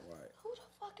 what's up? Right. Who the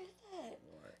fuck is that?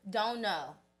 Right. Don't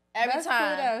know. Every That's cool,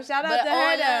 time. though. Shout out But to all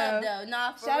her, love, though.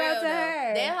 Nah, for Shout real, out to though.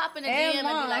 her. They'll hop in the And DM and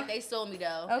Mom. be like, they saw me,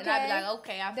 though. And Okay. I be like,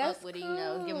 okay, I That's fuck with it, you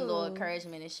know, give them a little cool.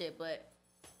 encouragement and shit. But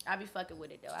I be fucking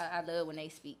with it, though. I love when they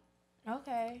speak.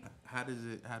 Okay. How does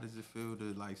it feel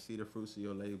to like see the fruits of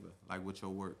your labor, like with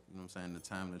your work? You know what I'm saying? The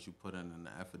time that you put in and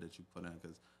the effort that you put in,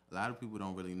 because a lot of people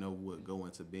don't really know what go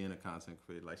into being a content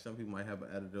creator. Like some people might have an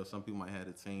editor, some people might have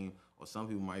a team, or some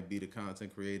people might be the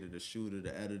content creator, the shooter,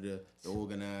 the editor, the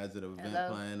organizer, the event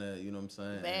planner. You know what I'm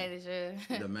saying? Manager,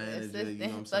 the manager. You know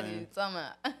what I'm Fuck saying? you talking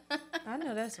about. I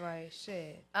know that's right.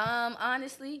 Shit.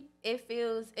 Honestly, it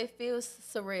feels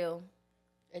surreal.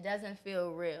 It doesn't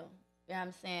feel real. You know what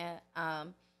I'm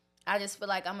saying? I just feel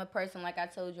like I'm a person, like I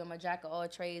told you, I'm a jack of all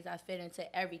trades. I fit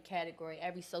into every category,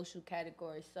 every social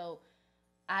category. So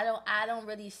I don't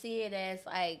really see it as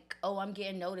like, oh, I'm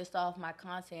getting noticed off my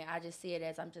content. I just see it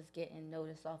as I'm just getting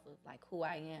noticed off of like who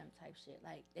I am type shit.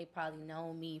 Like they probably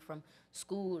know me from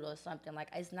school or something. Like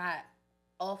it's not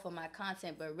off of my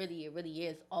content, but really it really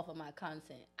is off of my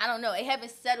content. I don't know. It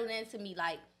haven't settled into me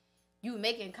like you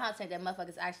making content that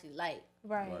motherfuckers actually like.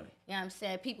 Right. You know what I'm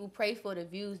saying? People pray for the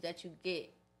views that you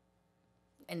get.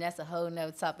 And that's a whole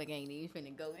nother topic ain't even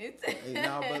finna go into. Hey,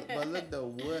 nah, but look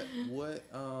though,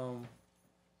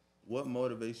 what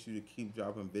motivates you to keep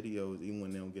dropping videos even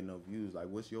when they don't get no views? Like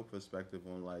what's your perspective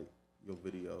on like your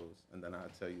videos? And then I'll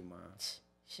tell you mine.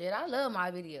 Shit, I love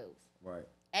my videos. Right.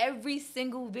 Every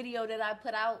single video that I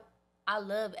put out, I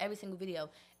love every single video.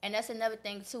 And that's another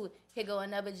thing too. Here go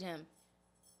another gem.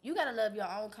 You gotta love your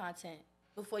own content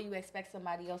before you expect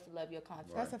somebody else to love your content.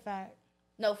 Right. That's a fact.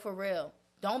 No, for real.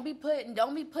 Don't be putting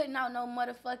out no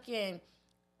motherfucking.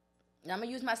 I'm gonna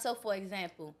use myself for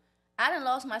example. I done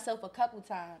lost myself a couple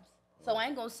times, so I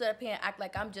ain't gonna sit up here and act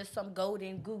like I'm just some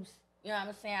golden goose. You know what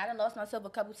I'm saying? I done lost myself a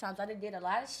couple times. I done did a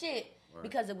lot of shit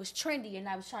because it was trendy and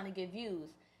I was trying to get views.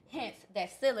 Hence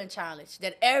that ceiling challenge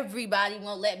that everybody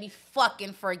won't let me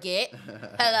fucking forget.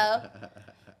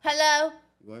 Hello.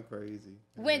 You went crazy.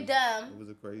 Went dumb. It was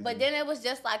a crazy. But then it was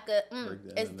just like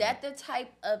is that the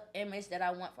type of image that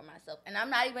I want for myself? And I'm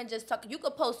not even just talking. You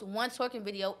could post one twerking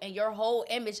video and your whole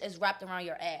image is wrapped around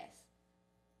your ass.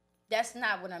 That's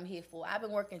not what I'm here for. I've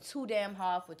been working too damn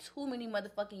hard for too many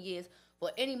motherfucking years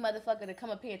for any motherfucker to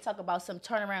come up here and talk about some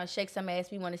turnaround, shake some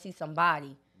ass. We want to see some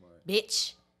body. Right.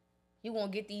 Bitch. You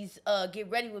won't get these get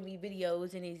ready with me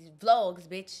videos and these vlogs,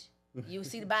 bitch. You'll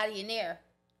see the body in there.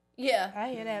 Yeah. I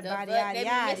hear that body, they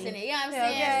be missing it. You know what I'm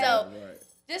saying? Okay. So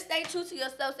just stay true to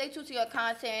yourself. Stay true to your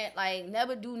content. Like,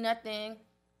 never do nothing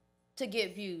to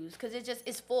get views. Because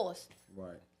it's forced.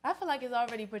 Right. I feel like it's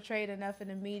already portrayed enough in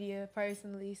the media,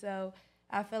 personally. So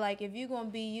I feel like if you're going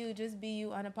to be you, just be you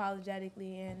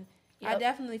unapologetically. And I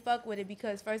definitely fuck with it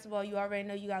because, first of all, you already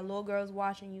know you got little girls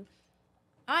watching you.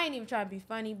 I ain't even trying to be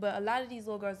funny, but a lot of these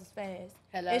little girls is fast.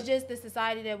 Hello? It's just the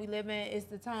society that we live in. It's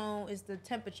the tone. It's the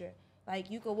temperature.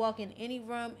 Like, you could walk in any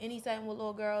room, any setting with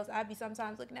little girls. I'd be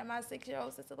sometimes looking at my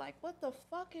 6-year-old sister like, what the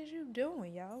fuck is you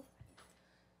doing, yo?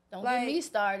 Don't get me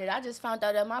started. I just found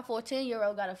out that my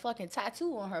 14-year-old got a fucking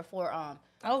tattoo on her forearm.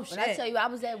 Oh, shit. When I tell you I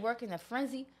was at work in a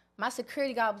frenzy, my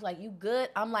security guy was like, you good?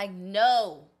 I'm like,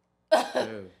 no.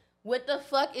 What the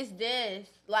fuck is this?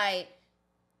 Like,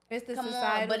 it's the come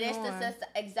societal on, but norm. it's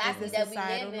the exactly it's the that we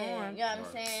societal live in. norm. You know what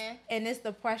I'm saying? And it's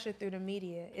the pressure through the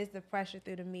media. It's the pressure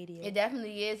through the media. It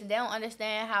definitely is. And they don't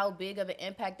understand how big of an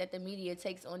impact that the media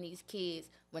takes on these kids.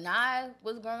 When I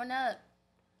was growing up,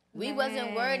 we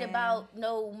wasn't worried about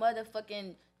no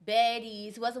motherfucking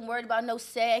baddies. Wasn't worried about no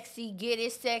sexy, get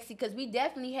it sexy. Because we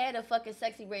definitely had a fucking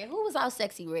sexy red. Who was our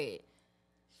sexy red?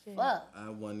 Shit. Fuck. I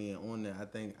wasn't even on there. I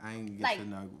think I ain't get Like, to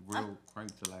know real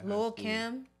crank till like Lil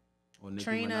Kim, or Nicki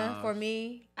Trina, Minaj. for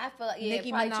me. I feel like,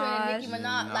 Nicki probably Minaj. Nicki Minaj.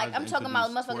 Minaj Like, I'm talking about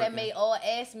introduced motherfuckers that twerking. made all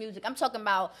ass music. I'm talking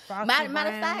about, Foxy matter of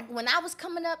Brown. fact, when I was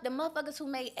coming up, the motherfuckers who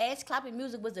made ass clapping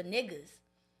music was the niggas.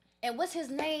 And what's his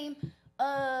name?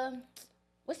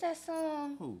 What's that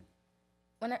song? Who?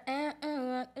 When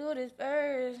I do this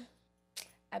first,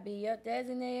 I be your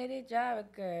designated driver,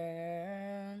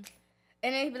 girl.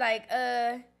 And then he be like,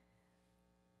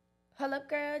 hold up,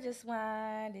 girl, just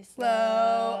wind it slow.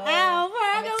 Ow,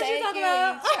 I I'ma know what you're take talking you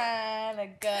where about. you trying to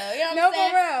go. You know what No, I'm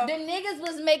saying? for real. The niggas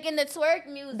was making the twerk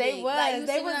music. They was. Like, you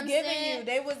they see what was I'm giving saying? you.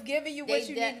 They was giving you what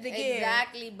you needed to give.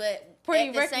 Exactly, but Pretty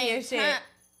at the Ricky same and shit. time,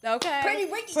 Okay. Pretty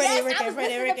Ricky, Pretty yes, Ricky, I was Pretty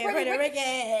listening Ricky, to Pretty Ricky.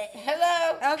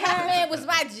 Hello. Okay. That man was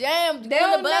my jam. They On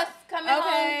don't the bus, know. coming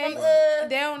Okay. home from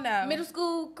They don't know. middle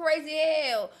school, crazy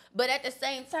hell. But at the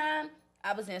same time,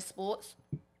 I was in sports.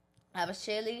 I was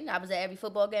cheerleading. I was at every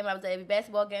football game. I was at every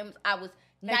basketball game. I was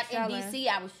not Excelling. in DC.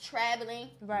 I was traveling.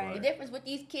 Right. The difference with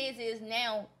these kids is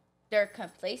now they're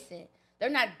complacent.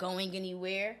 They're not going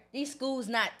anywhere. These schools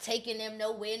not taking them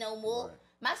nowhere no more. Right.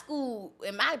 my school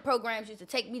and my programs used to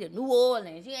take me to New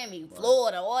Orleans, you hear me,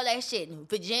 Florida, all that shit,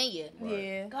 Virginia,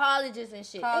 Yeah. colleges and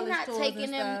shit. College They not tours taking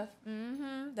and them.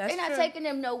 stuff. That's They not true. taking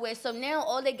them nowhere. So now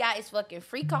all they got is fucking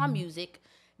free car music,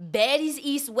 Baddies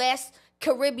East West,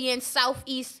 Caribbean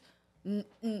Southeast.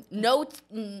 Now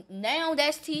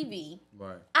that's TV.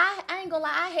 Right. I ain't gonna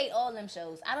lie, I hate all them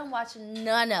shows. I don't watch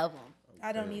none of them.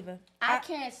 I don't even. I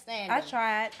can't stand I them.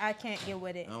 tried. I can't get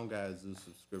with it. I don't got a Zeus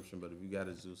subscription, but if you got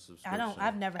a Zeus subscription,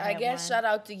 I've never I had guess one. shout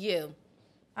out to you.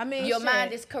 I mean, Your shit.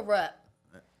 mind is corrupt.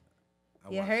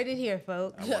 You heard it here,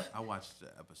 folks. I watched the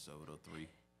episode or 3.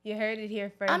 You heard it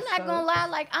here first. I'm not gonna folks. lie,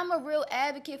 like I'm a real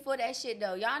advocate for that shit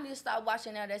though. Y'all need to stop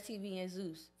watching now that TV and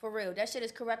Zeus. For real. That shit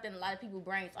is corrupting a lot of people's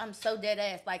brains. I'm so dead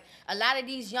ass. Like a lot of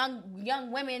these young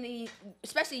women,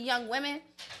 especially young women,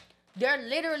 they're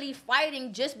literally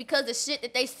fighting just because of shit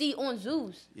that they see on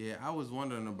Zeus. Yeah, I was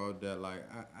wondering about that. Like,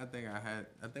 I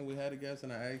think we had a guest,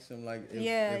 and I asked him like, if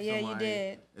You somebody,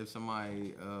 did. If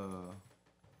somebody,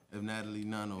 if Natalie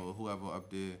Nunn or whoever up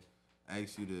there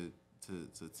asked you to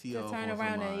tee To off turn on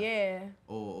around somebody, and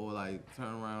or like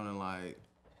turn around and like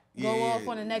go off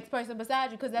on the next person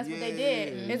beside you because that's what they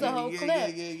did. It's a whole clip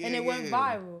and it went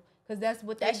viral because that's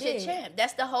what they That did. shit champ.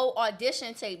 That's the whole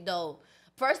audition tape though.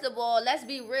 First of all, let's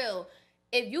be real.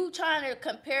 If you trying to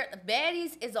compare,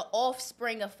 Baddies is an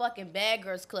offspring of fucking Bad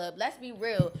Girls Club. Let's be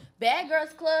real. Bad Girls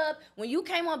Club, when you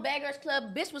came on Bad Girls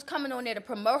Club, bitch was coming on there to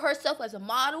promote herself as a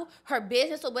model, her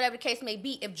business, or whatever the case may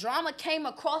be. If drama came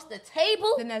across the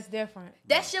table, Then that's different.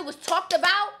 that shit was talked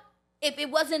about. If it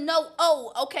wasn't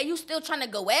okay, you still trying to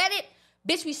go at it,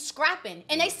 bitch, we scrapping.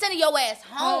 And they sending your ass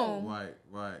home.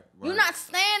 Right. You not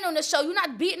staying on the show. You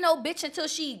not beating no bitch until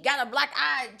she got a black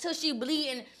eye, until she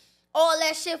bleeding, all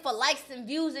that shit for likes and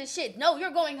views and shit. No,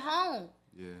 you're going home.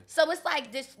 Yeah. So it's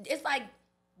like this. It's like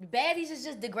Baddies is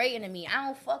just degrading to me. I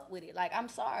don't fuck with it. Like I'm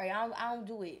sorry, I don't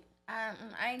do it. I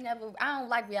don't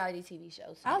like reality TV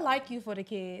shows. I like you for the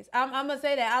kids. I'm gonna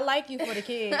say that. I like you for the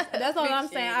kids. That's all I'm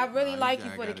saying. I really like you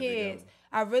for the kids.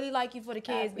 I really like you for the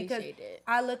kids because appreciate that.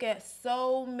 I look at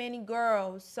so many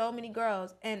girls,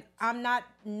 and I'm not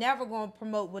never gonna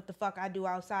promote what the fuck I do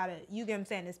outside of, you get what I'm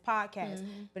saying, this podcast.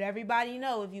 But everybody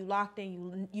know if you locked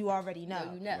in, you already know.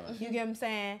 You know. You get what I'm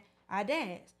saying? I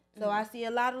dance. So I see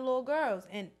a lot of little girls,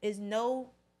 and it's no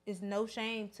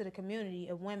shame to the community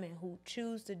of women who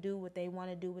choose to do what they want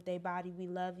to do with their body. We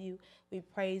love you. We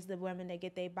praise the women that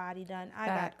get their body done. I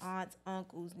Facts. got aunts,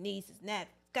 uncles, nieces, nephews,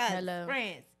 cousins, Hello.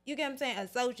 friends. You get what I'm saying?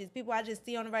 Associates, people I just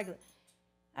see on the regular.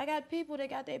 I got people that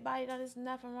got their body done. There's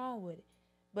nothing wrong with it.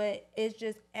 But it's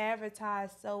just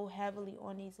advertised so heavily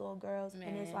on these little girls. And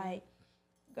it's Man. like,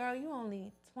 girl, you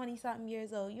only 20-something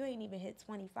years old. You ain't even hit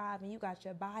 25 and you got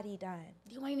your body done.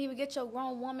 You ain't even get your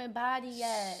grown woman body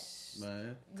yet.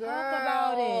 Man. Girl, Talk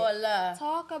about it.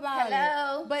 Talk about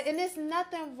Hello. it. But and there's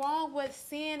nothing wrong with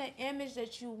seeing an image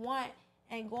that you want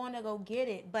and going to go get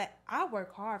it. But I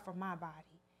work hard for my body.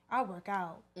 I work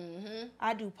out.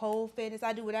 I do pole fitness.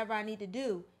 I do whatever I need to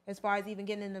do as far as even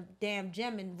getting in the damn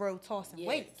gym and road tossing Yeah,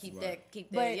 weights. keep Right.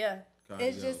 that, But yeah.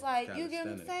 It's Cardio, just like, you get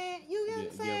what I'm calisthenics. saying? You get what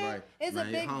I'm saying? Yeah, right. It's Man,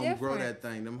 a big home difference. grow that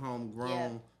thing. Them homegrown, Yeah.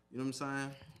 you know what I'm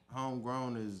saying?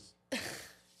 Homegrown is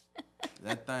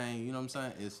that thing, you know what I'm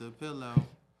saying? It's a pillow.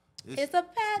 It's a pet.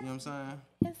 You know what I'm saying?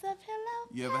 It's a pillow.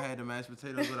 You ever had the mashed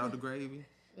potatoes without the gravy?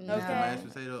 No. Just the mashed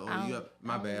potato? I Or you don't- got,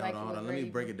 my I don't bad, like hold it on. with Let me gravy.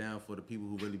 break it down for the people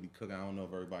who really be cooking. I don't know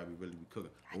if everybody really be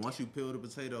cooking. But once you peel the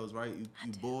potatoes, right, you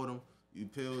boil them, you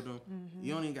peel them.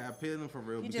 You don't even got to peel them for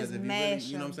real. You because just if you mash really,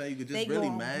 you know what I'm them. saying? You could They just really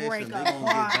gonna mash break them. They going to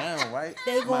get apart. down, right?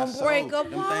 They My gonna soul, break Them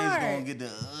things apart. going to get the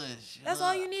ush. That's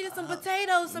all you need is some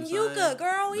potatoes, some You know what I'm saying? yuca.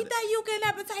 Girl, But eat that yuca and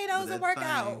that potatoes But and that work thing,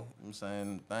 out. You know what I'm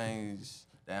saying? Things,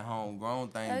 that homegrown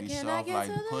thing be Can I soft get like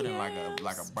to the pudding, like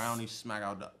yams? a brownie smack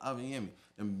out the oven. You hear me?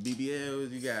 Them BBLs,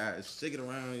 you gotta shake it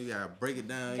around, you gotta break it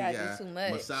down, you Gotta do gotta too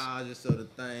much. massage it so the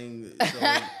thing,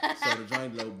 so the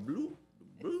joint go bloop,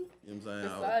 bloop. You know what I'm saying?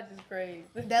 Massage is crazy.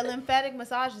 That lymphatic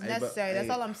massage is Hey, but- necessary. That's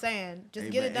hey- all I'm saying. Just hey,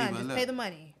 get but- it done. hey, but Just look. pay the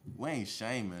money. We ain't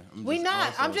shaming. We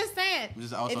not. I'm just saying. I'm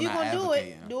just also if you're not gonna do it,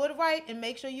 advocating. do it right and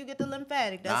make sure you get the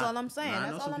lymphatic. That's Nah, all I'm saying. nah, I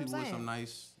know That's some all I'm people with saying. some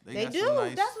nice. They got do. some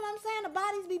nice- That's what I'm saying. The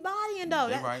bodies be bodying though.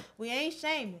 They That, right. We ain't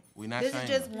shaming. We not This shaming.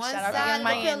 is just one Shout out to side of the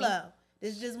Miami. pillow.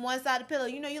 This is just one side of the pillow.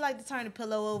 You know, you like to turn the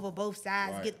pillow over both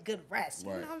sides, Right. get good rest. You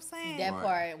Right. know what I'm saying? That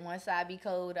Right. part, one side be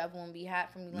cold, other one be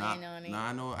hot from me laying on it. Nah,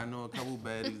 I know a couple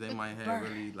baddies. They might have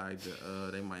really like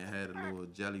they might have the little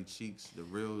jelly cheeks, the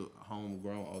real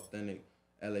homegrown, authentic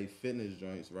LA fitness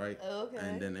joints, right? Okay.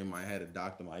 And then they might have a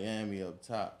Dr. Miami up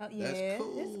top. Yeah, That's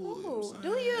cool. it's you know what cool. I'm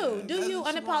Do saying? you? Do That's you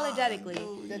what unapologetically? want, dude. The You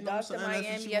know what I'm Dr. saying? That's what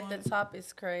Miami you at the want. top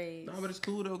is crazy. No, but it's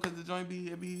cool though, cause the joint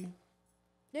be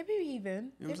They be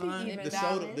even. You know They what I'm be saying?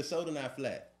 even. The soda not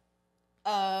flat.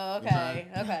 Oh, okay.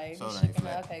 Okay. Soda You ain't shook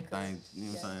flat. Okay, cool. You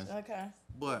know what I'm saying? Okay.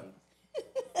 But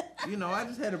you know, I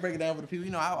just had to break it down for the people.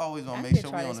 You know, I always want I to make should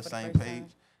sure try we on this the for the same first page. time.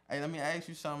 Hey, let me ask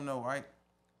you something though, right?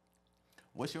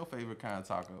 What's your favorite kind of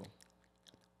taco?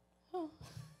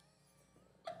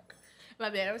 My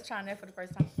bad. I was trying that for the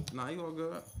first time. Nah, you all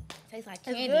good. Tastes like It's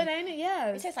candy. good, ain't it?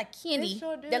 Yes. It tastes like candy. It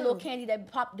sure do. That little candy that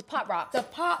the pop rocks. The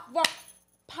pop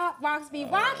rocks be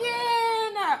rocking.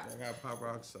 I got Pop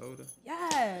Rock soda.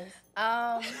 Yes.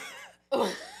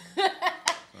 Wait,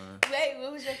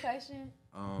 what was your question?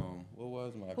 What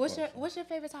was my What's question? your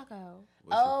favorite taco?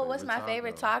 What's my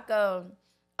favorite taco?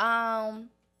 I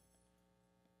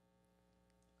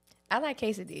like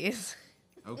quesadillas.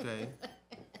 Okay.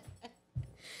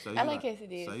 So I like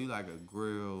quesadillas. So you like a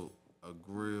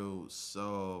grilled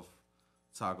soft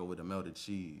taco with a melted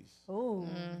cheese. Ooh,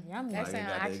 yummy. That Like sounds they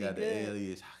actually got the good.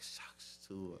 alias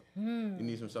to it. You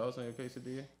need some sauce on your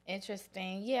quesadilla?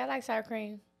 Interesting. Yeah, I like sour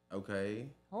cream. Okay.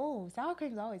 Oh, sour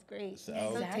cream's always great.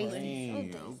 Sour Exactly.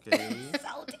 cream. Okay.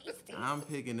 So tasty. I'm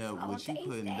picking up what you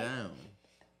putting tasty. down.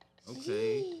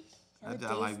 Okay. I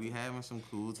like we having some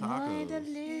cool tacos.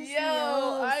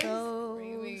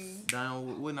 Screaming.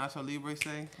 Down, what Nacho Libre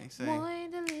say? They say, Muy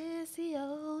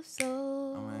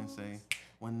delicioso. I'm gonna say,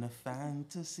 when the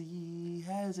fantasy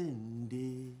has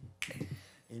ended,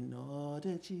 and all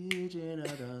the children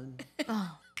are done,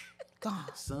 Gone.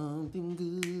 something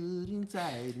good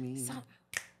inside me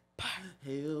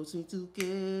helps me to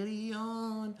carry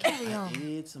on. I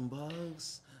ate some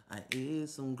bugs. I ate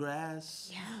some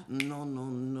grass. Yeah. No.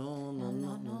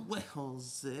 Well,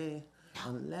 Jose,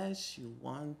 unless you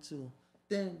want to,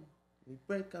 then we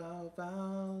break our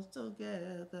vows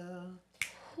together.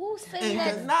 Who sang And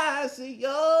that? can I see you?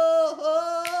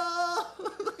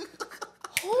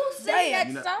 Who sang that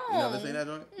You song? never seen that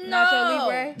joint? Nacho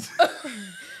Libre.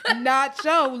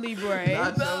 Nacho Libre.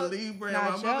 Nacho Libre. My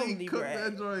Nacho mother Libre. cooked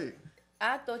that joint.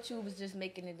 I thought you was just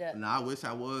making it up. Nah, I wish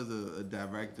I was a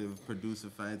director, producer,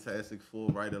 Fantastic Four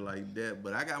writer like that.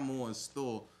 But I got more in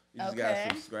store. You just Okay. gotta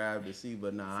subscribe to see.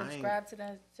 But nah, Subscribe to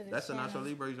the That's a channel. Nacho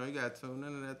Libre joint. You gotta tune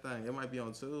into that thing. It might be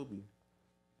on Tubi.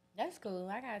 That's cool.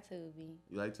 I got Tubi.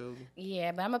 You like Tubi?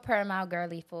 Yeah, but I'm a Paramount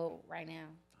girly for right now.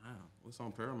 Damn, what's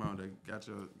on Paramount that got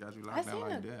you locked down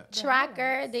like that?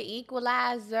 Tracker, The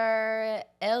Equalizer,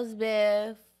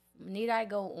 Elsbeth. Need I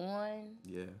go on?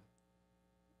 Yeah.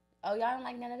 Oh, y'all don't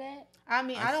like none of that? I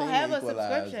mean, I don't seen have The a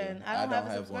Equalizer. subscription. I I don't have a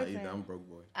one subscription. either. I'm a broke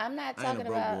boy. I'm not I ain't a talking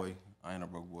broke about. boy. I ain't a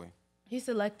broke boy. He's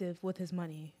selective with his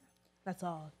money. That's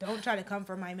all. Don't try to come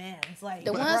for my man. It's like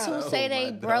The ones who Oh, say they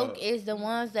my broke dog. is the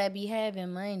ones that be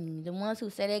having money. The ones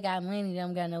who say they got money,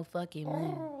 don't got no fucking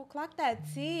money. Oh, clock that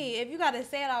T. If you gotta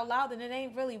say it out loud, then it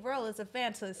ain't really real. It's a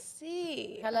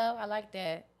fantasy. Hello, I like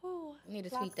that. Ooh, I need to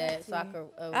clock tweet that so I T. could.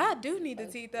 I do need to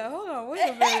tweet that. Hold on, wait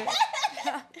a minute.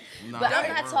 Nah, But I'm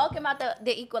for not real. talking about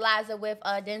the Equalizer with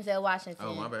Denzel Washington.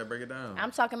 Oh, my bad. Break it down.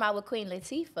 I'm talking about with Queen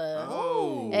Latifah.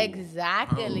 Oh.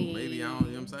 Exactly. Oh, maybe I don't. You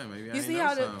know what I'm saying? Maybe I You ain't see know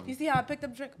how something. you see how I picked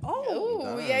up drink? Oh,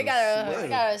 Ooh, Damn, yeah, I slick.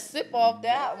 gotta sip off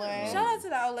that one. shout out to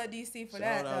the Outlet DC for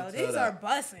that Shout out though. to These that. are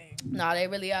bussing. No, they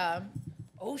really are.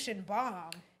 Ocean bomb.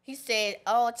 He said,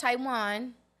 "Oh,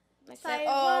 Taiwan." I said,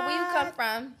 "Oh, where you come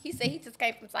from?" He said he just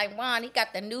came from Taiwan. He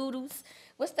got the noodles.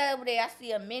 What's that over there? I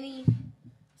see a mini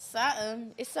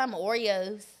something. It's some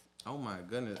Oreos. Oh my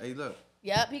goodness. Hey, look.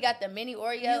 Yep, he got the mini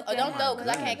Oreo. Oh, don't go, because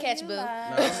I can't catch boo. Nah,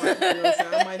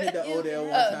 I might hit the Odell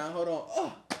one time. Hold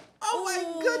on. Oh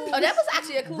my goodness. Oh, that was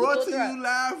actually a cool Brought little to throw. you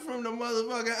live from the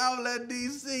motherfucking Outlet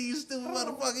DC. You stupid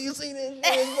motherfucker. You seen it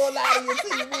roll out of your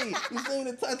TV. You seen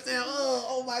the touchdown.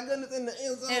 Oh my goodness, in the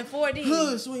end zone. In 4D.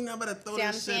 Huh, so we not about to throw See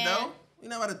what this I'm shit, saying? though. We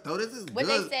not about to throw this. This is What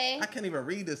they good. say? I can't even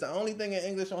read this. The only thing in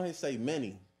English on here say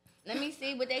many. Let me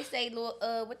see what they say.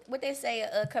 What they say?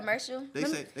 Commercial. They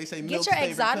say Get Milk's your favorite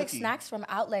exotic cookie. snacks from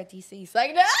Outlet DC. It's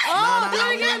like that. Nah, do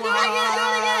it again, do it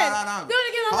again. Do it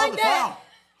again, I like that.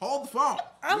 Hold the phone.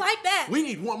 I like that. We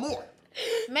need one more.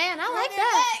 Man, I like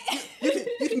that.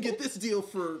 You can get this deal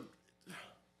for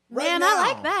Man, now.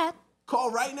 I like that.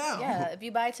 Call right now. Yeah, if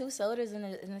you buy 2 sodas and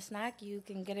a snack, you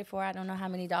can get it for I don't know how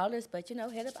many dollars, but hit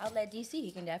up Outlet DC.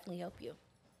 He can definitely help you.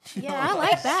 Yeah, I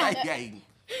like that.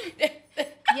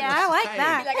 Yeah, I like Be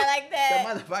that. like, I like The that.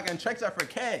 motherfucking tricks are for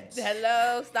kegs.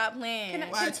 Hello, stop playing.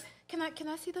 What? Can I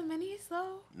see the minis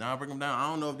though? Nah, bring them down. I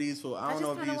don't know if these for. I don't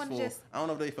know if just kinda these wanna for. just- I don't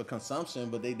know if they for consumption,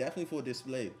 but they definitely for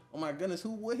display. Oh my goodness,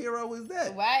 what hero is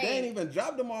that? Right. They ain't even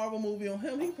dropped the Marvel movie on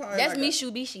him. He probably That's like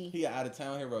Mitsubishi. He an out of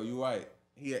town hero. You right.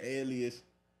 He an alias.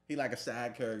 He like a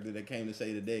side character that came to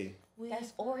say the day.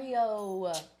 That's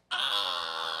Oreo.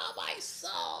 Ah, my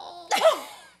soul.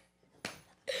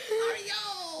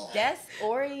 Oreo. That's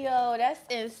Oreo. That's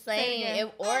insane. again.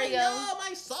 If Oreo.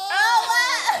 my soul.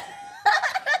 Oh,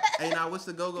 Hey, now what's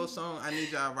the go-go song? I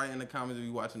need y'all write in the comments if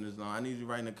you watching this long. I need you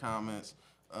write in the comments.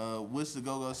 What's the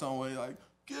go-go song where you're like,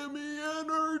 give me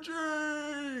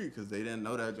energy? Because they didn't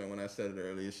know that joint when I said it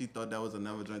earlier. She thought that was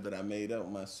another joint that I made up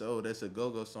with my soul. That's a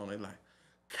go-go song. They like,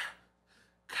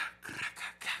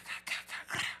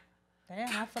 Damn,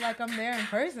 I feel like I'm there in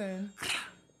person.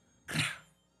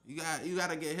 you got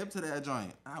to get hip to that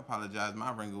joint. I apologize.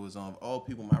 My ringer was on. All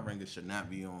people, my ringer should not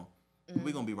be on.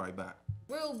 We're going to be right back.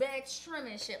 real bad trim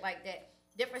and shit like that.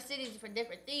 Different cities for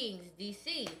different things.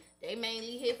 DC, they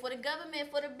mainly here for the government,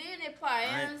 for the business part. You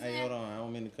know what I'm saying? Hey, hold on. I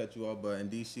don't mean to cut you off, but in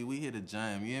DC, we here to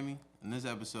jam. You hear me? And this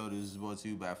episode is brought to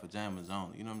you by Pajamas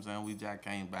Only. You know what I'm saying? We just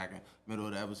came back in middle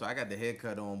of the episode. I got the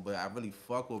haircut on, but I really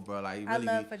fuck with bro. Like, I really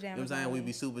love be, Pajamas you know what I'm saying? Only. We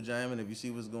be super jamming. If you see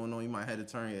what's going on, you might have to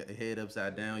turn your head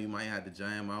upside down. You might have to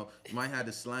jam out. You might have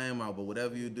to slam out. But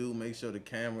whatever you do, make sure the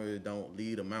camera don't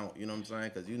lead them out. You know what I'm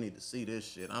saying? Because you need to see this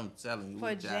shit. I'm telling you.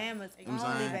 we jack. Pajamas You know what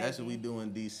I'm Only, saying? That's what we baby. do in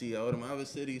DC. All them other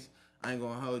cities, I ain't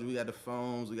gonna hold you. We got the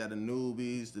foams, we got the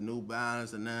newbies, the New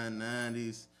Balance, the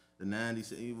 990s, the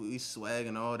 90s. We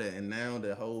swagging all that. And now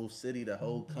the whole city, the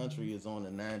whole country is on the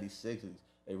 96s.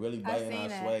 They really biting our seen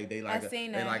that. swag. They like I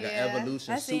seen they that, like yeah. an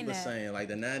evolution I seen Super that. Saiyan. Like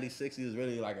the 9060 is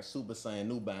really like a Super Saiyan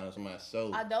New Balance for my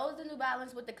soul. Are those the New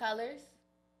Balance with the colors?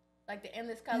 Like the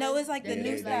endless colors? No, it's like the They new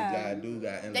give they style. like- do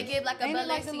got They endless. give like a Ain't it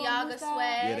like the little new Balenciaga style?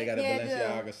 swag. Yeah, they got a Yeah, it do.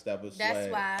 Balenciaga step of swag.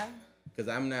 That's why. Cause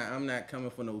I'm not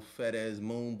coming for no fat ass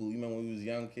moon boot. You remember when we was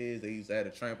young kids? They used to have a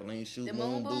trampoline shoot The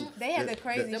moon moon boot. boot? They had the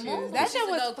crazy The shoes. moon That boots shit used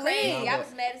to was go crazy. flea. I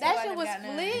was mad as That hell shit I was never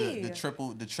got none.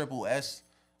 flea. The triple S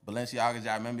Balenciagas.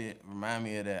 Y'all remember it? Remind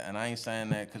me of that. And I ain't saying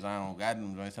that because I don't got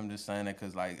them joints. I'm just saying that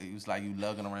because like it was like you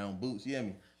lugging around boots. You hear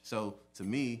me? So to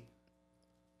me,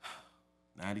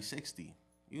 90-60.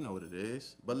 You know what it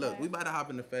is. But look, we about to hop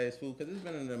into fast food because it's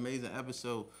been an amazing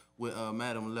episode with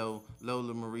Madam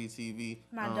Lola Marie TV.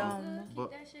 Madame. Keep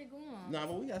But that shit going. nah,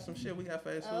 but we got some shit. We got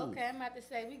fast food. Oh, okay, I'm about to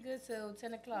say we good till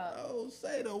 10 o'clock. Oh,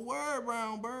 say the word,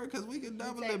 Brown Bird, because we can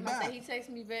double it back. He texts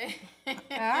me back.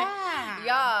 Ah.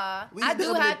 Y'all, We I do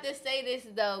double have it. to say this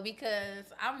though because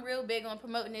I'm real big on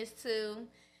promoting this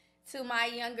to my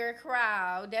younger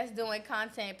crowd that's doing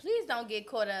content. Please don't get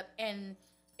caught up in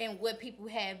what people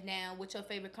have now, what your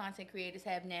favorite content creators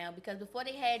have now. Because before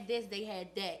they had this, they had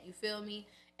that. You feel me?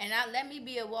 And let me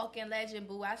be a walking legend,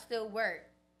 boo. I still work.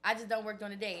 I just don't work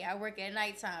during the day. I work at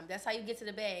nighttime. That's how you get to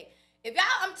the bag. If y'all,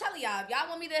 I'm telling y'all, if y'all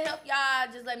want me to help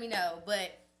y'all, just let me know.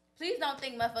 But please don't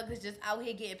think motherfuckers just out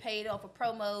here getting paid off for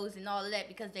promos and all of that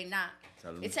because they not.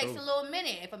 Tell them It the takes truth. a little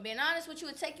minute. If I'm being honest with you,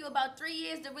 it take you about 3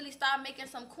 years to really start making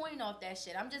some coin off that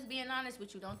shit. I'm just being honest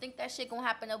with you. Don't think that shit gonna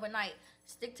happen overnight.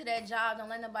 Stick to that job. Don't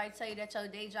let nobody tell you that your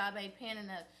day job ain't paying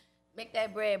enough. Make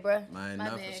that bread, bruh. Man, My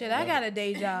nothing. bad. Shit, I got a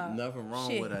day job. Nothing wrong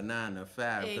Shit. with a 9 to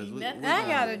 5. Ain't Cause we nothing I wrong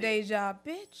got with a day job,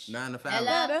 bitch. 9 to 5.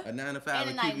 Hello? A 9 to 5 And will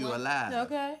a keep night you one. alive.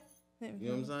 Okay. You know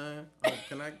what I'm saying? Oh,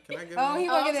 can I get Oh, he one?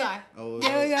 gonna I'm get sorry. it. Oh,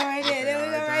 There we go right there. There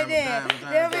we go right there.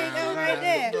 There we go right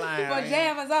there.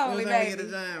 Pajamas only, baby.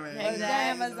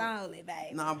 Pajamas only,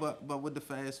 baby. Nah, but with the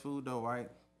fast food though, right?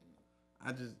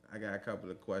 I got a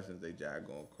couple of questions. They just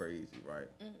going crazy, right?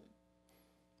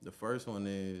 The first one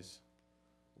is,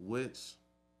 which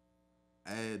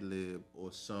ad lib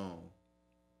or song?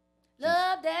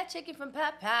 Love that chicken from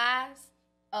Popeyes.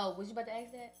 Oh, was you about to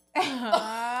ask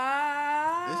that?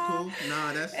 It's cool.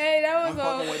 Nah, that's. Hey, that was I'm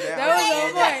on. fucking with that. That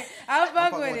was on point. I'm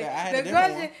fucking with that. I had it. a The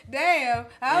different question, one. damn,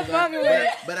 I'm But- fucking with it.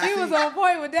 but I She was see- on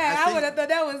point with that. I I see- would have thought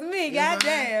that was me. You know what I'm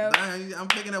saying? Goddamn. Damn, I'm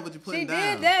picking up what you're putting She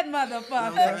down. did that You know what motherfucker.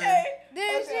 I'm saying?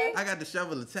 Did she? I got the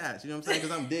shovel attached. You know what I'm saying?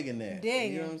 Because I'm digging that.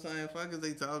 Digging. You know what I'm saying? Fuck is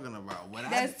they talking about? What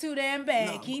That's too damn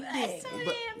bad. No, Keep digging.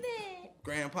 but-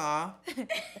 Grandpa. You know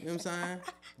what I'm saying?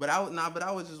 But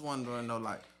I was just wondering though,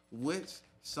 like, which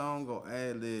song or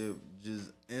ad lib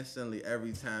just instantly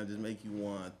every time just make you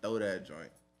want to throw that joint?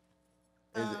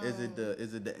 Is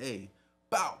it the A?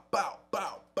 Bow, bow,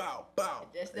 bow, bow, bow.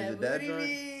 That's Is that it that booty joint?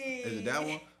 meat. Is it that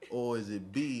one? Or is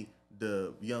it B,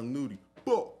 the Young Nudie?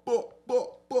 Bop, bop,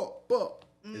 bop, bop, bop.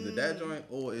 Is it that joint?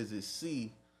 Or is it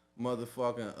C,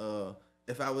 motherfucking,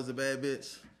 if I was a bad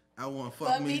bitch, I want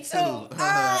fuck me too.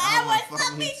 I want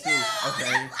fuck me too.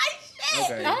 Okay.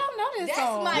 Okay. I don't know this That's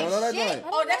song. my You don't know that shit. joint?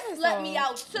 Oh, that's I don't know let this me song.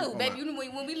 out too, Come baby.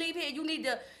 on. When we leave here, you need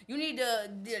to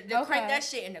Okay. crank that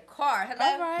shit in the car.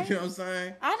 Hello? All right. You know what I'm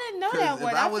saying? I didn't know 'Cause that if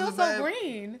one. I I was feel a so bad-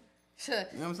 green. Sure. You know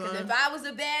what I'm Because saying? if I was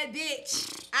a bad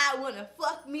bitch, I wanna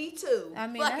fuck me too. I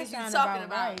mean, fuck that is you sounds talking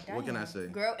about about? right. What can I Damn. say?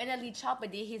 Girl, NLE Chopper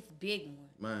did his big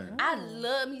one. Man. I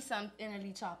love me some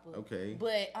NLE Chopper. Okay.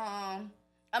 But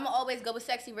I'm gonna always go with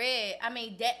Sexy Red. I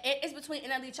mean, it's between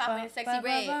NLE Chopper and Sexy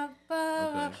Red.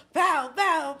 Bow, bow,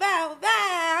 bow,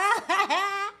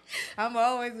 bow. I'm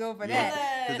always go for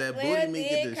that. Cause that booty meat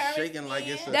get to shaking like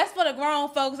it's a... That's for the grown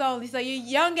folks only. So your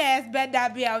young ass better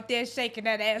not be out there shaking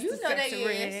that ass. You to know Sexy they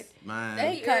Red. is. Man,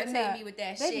 They Cutting irritate up. me with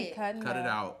that They be shit. cutting cut it up.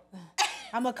 out.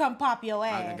 I'm gonna come pop your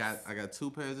ass. I got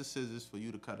 2 pairs of scissors for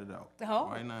you to cut it out. Oh.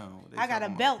 Right now. They I got a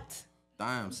talking about- belt.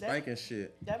 Damn, spanking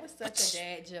shit. That was such a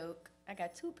dad joke. I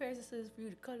got 2 pairs of scissors for you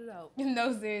to cut it out.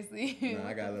 No, seriously. Nah,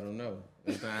 I gotta let them know.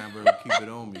 This time, bro, keep it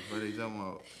on me. What they talking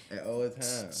about? At all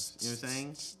times. You know what I'm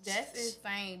saying? That's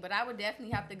insane. But I would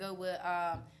definitely have to go with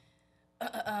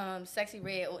Sexy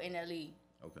Red or NLE.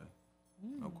 Okay.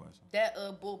 No question. That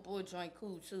bull joint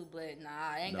cool too, but nah,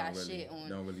 I ain't got really, shit on.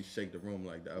 Don't really shake the room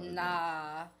like the other.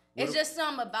 Nah. What It's a- just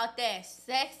something about that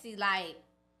sexy, like,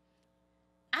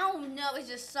 I don't know, it's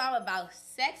just something about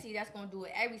sexy that's gonna do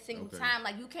it every single Okay. time.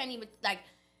 Like, you can't even, like,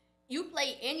 you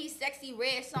play any Sexy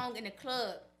Red song in the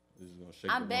club, This is gonna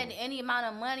shake I'm the betting room. any amount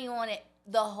of money on it,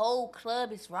 the whole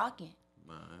club is rocking.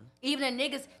 Man, Even the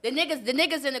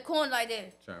niggas in the corner like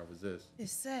this. trying to resist.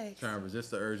 It's sex. Trying to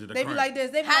resist the urge of the They be crunch. like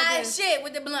this. They be like High this. shit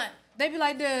with the blunt. They be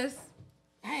like this.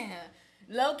 Damn.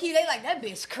 Low key, they like, that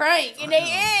bitch crank. And they I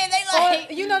know. in, they like,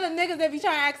 Or, you know the niggas that be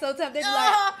trying to act so tough. They be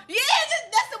like, yeah,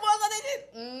 that's the ones that they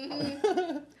did.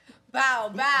 Mm-hmm. Bow,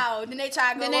 bow. Then they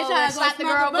try to go Then they over try and to go slap the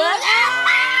smoke girl a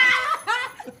butt.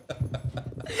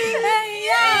 hey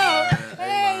yo,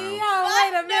 hey yo, wait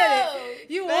a no. minute.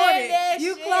 You Man, want that it?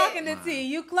 You shit. clocking the T.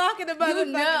 You clocking the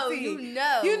motherfucking know, T. you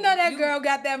know. You know that You- girl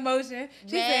got that motion.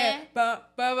 She Man. said, ba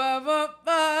ba ba ba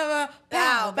ba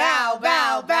Bow, bow bow,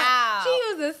 bow, bow. She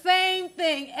used the same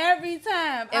thing every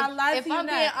time. I lie If to you I'm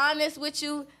being not. honest with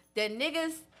you, the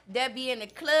niggas that be in the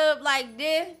club like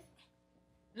this,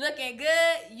 looking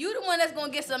good, you the one that's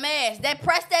gonna get some ass. That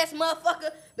press that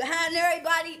motherfucker behind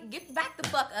everybody, get back the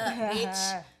fuck up,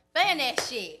 bitch. Fan that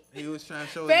shit. He was trying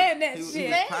to show Fan us. that he was shit.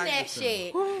 Fan that practicing.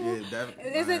 shit. Yeah,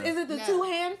 definitely. Is it the No.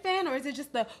 2-hand fan or is it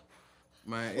just the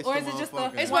Man, it's or the is it just the-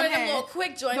 motherfucking- It's One one of them hand. little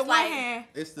quick joints the one like, hand?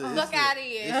 It's the fuck out of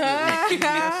It's here. the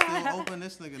CVS still open.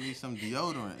 This nigga needs some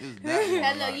deodorant. It's that one.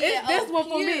 Hello, like- yeah, It's this one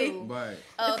for me. cute. Right.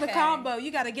 It's the Okay. combo.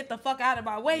 You gotta get the fuck out of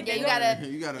my way. Yeah, nigga. you gotta.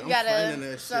 You gotta. I'm gotta fanning that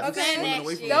shit. suck I'm Okay. swimming that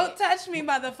away from shit. Don't touch me,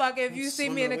 motherfucker. If you I'm see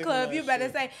me in the swimming away club, from you that better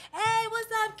shit. say, "Hey,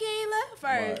 what's up, Keela?" First.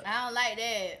 Right. I don't like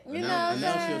that. You know what I'm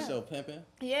Announce saying? yourself, pimping.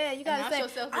 Yeah, you gotta Announce say,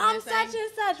 yourself is "I'm insane. such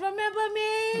and such. Remember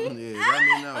me?" Yeah, let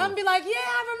me know. I'm gonna be like, "Yeah,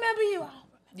 I remember you."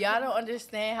 Y'all don't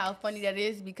understand how funny that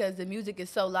is because the music is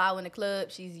so loud in the club.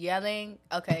 She's yelling.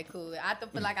 Okay, cool. I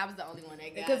feel like I was the only one that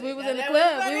got Because it. we was in the That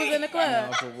club. funny. We was in the club.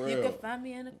 Nah, for You real. can find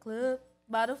me in the club.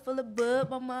 Bottle full of bud,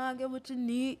 mama, get what you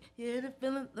need. Yeah, the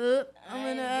feeling up. I'm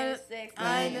in the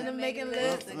I ain't in the making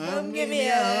love. Come give me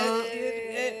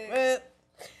a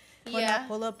When I Yeah.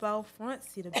 pull up out front,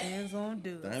 see the bands on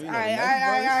dudes. Damn, you All know right, the all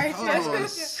right, next all right.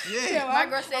 verse? Oh, shit. Yeah, My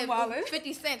girl said I'm wildin'.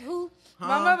 50 Cent. Who?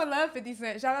 My mother loved 50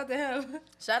 Cent. Shout out to him.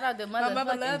 Shout out to My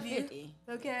mother motherfucking love you. 50.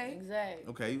 Okay. Exactly.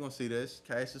 Okay, you gonna see this.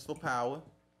 Cash is for power.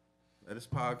 That is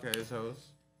podcast host.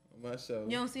 On my show.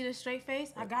 You don't see the straight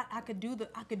face? I could do the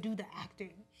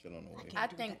acting. Shit on the way.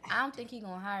 I don't think he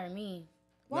gonna hire me.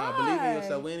 Nah, believe in Why?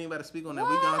 yourself. We ain't even about to speak on that.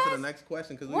 We going to the next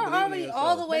question because we We're believe in already yourself.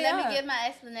 all the But way let up. me give my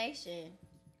explanation.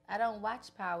 I don't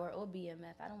watch Power or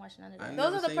BMF. I don't watch none of I that. know.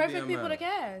 Those are the Never seen perfect people BMF. to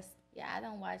cast. Yeah, I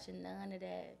don't watch none of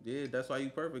that. Yeah, that's why you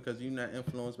perfect because you're not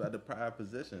influenced by the prior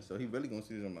position. So he really gonna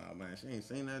see them. Oh man, she ain't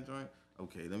seen that joint.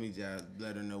 Okay, let me just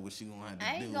let her know what she gonna have to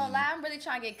I do. ain't gonna lie, I'm really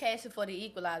trying to get casted for the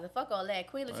Equalizer. Fuck all that.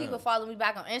 Queen Latifah Wow. followed me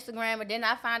back on Instagram, and then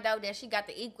I found out that she got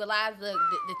the Equalizer,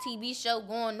 the TV show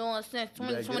going on since You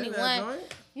better get in that 2021.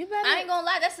 joint. You better I ain't gonna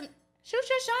lie, that's some shoot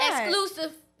your shot.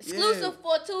 exclusive Yeah.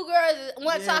 for 2 girls, 1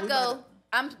 Yeah, we taco. better-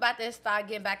 I'm about to start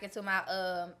getting back into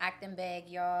my acting bag,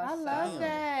 y'all. I so- love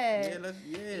that.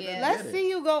 Yeah, Yeah. Let's get see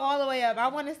you go all the way up. I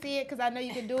want to see it because I know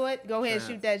you can do it. Go ahead, Tryna-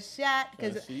 shoot that shot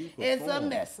because tryna see you it's a perform.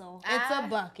 missile. It's a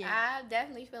bucket. I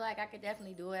definitely feel like I could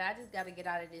definitely do it. I just gotta get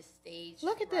out of this stage.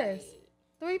 Look at this.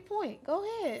 3-point. Go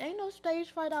ahead. Ain't no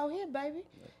stage fight out here, baby.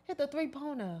 Hit the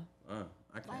 3-pointer.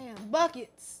 I can't. Bam.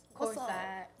 Buckets. What's up?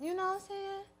 Courtside. You know what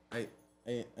I'm saying?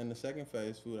 Hey, and the second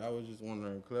phase food, I was just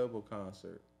wondering, club or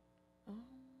concert?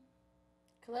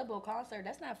 Club or concert,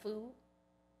 that's not food.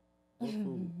 What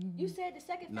food? You said the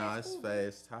second Nah, fast it's food.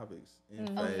 fast topics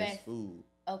and Oh, fast fast. food.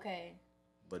 Okay,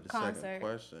 But the Concert. second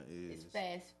question it's is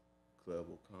fast. club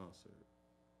or concert?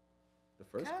 The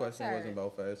first question Concert. wasn't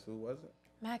about fast food, was it?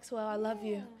 Maxwell, I love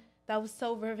you. That was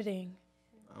so riveting.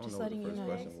 I don't Just know what the letting you first know.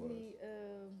 question was. Actually,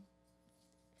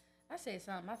 I said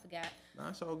something. I forgot. Nah,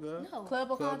 it's all good. No.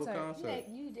 Club or Club or concert? concert?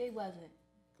 You it wasn't.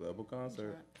 Club or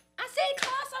concert? I said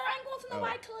concert. I ain't going to no Oh.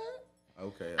 white club.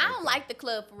 Okay. I don't like the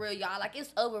club for real, y'all. Like,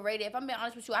 it's overrated. If I'm being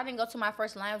honest with you, I didn't go to my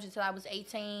first lounge until I was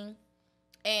 18.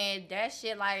 And that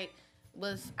shit, like,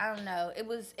 was, I don't know. It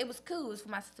was cool. It was for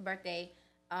my sister's birthday.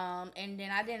 And then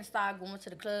I didn't start going to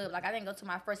the club. Like, I didn't go to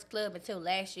my first club until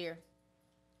last year.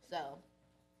 So,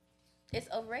 it's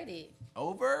overrated.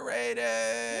 Overrated.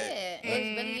 Yeah,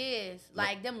 it really is.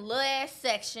 Like, them little ass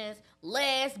sections, little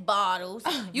ass bottles.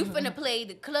 You finna play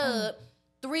the club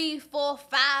 3, 4,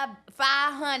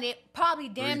 500, probably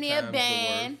damn 3 near a times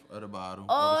band. the worth of the bottle.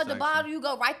 Oh, or the section. bottle, you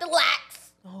go right to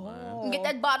Lax. Man. You get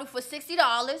that bottle for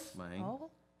 $60. Man. Oh.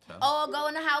 Or go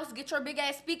in the house, get your big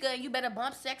ass speaker, and you better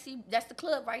bump sexy. That's the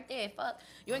club right there. Fuck.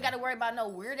 You ain't got to worry about no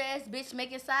weird ass bitch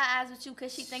making side eyes with you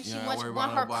because she thinks she want her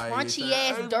crunchy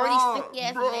ass, dirty, sticky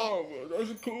ass man.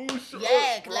 That's a cool shot.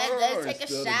 Yeah, let's take a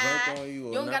Spill the shot. drink on you or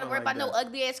You don't gotta nothing worry like about no that.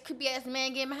 ugly ass, creepy ass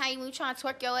man getting behind you when you trying to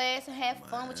twerk your ass and have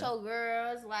fun with your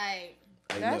girls. Like,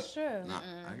 Hey, That's look, true. Nah,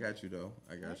 I got you though.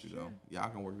 Y'all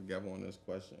can work together on this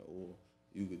question, or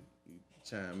you could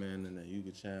chime in and then you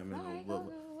could chime in. All right, but, go,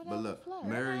 but whatever look, flow.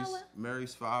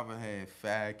 Mary's father had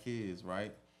 5 kids,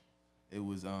 right? It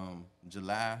was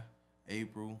July,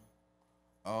 April,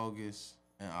 August,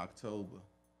 and October.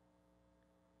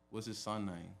 What's his son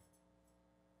name?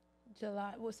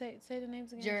 July. Well, say the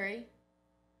names again. Jury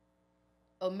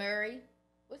or Murray.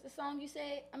 What's the song you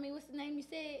said? I mean, what's the name you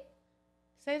said?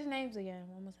 Say the names again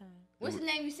one more time. What's the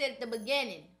name you said at the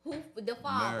beginning? Who the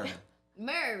father?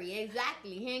 Murray,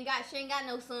 exactly. She ain't got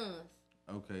no sons.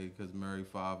 Okay, because Mary's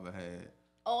father had.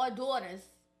 All daughters.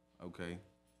 Okay,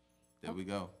 there we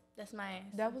go. That's my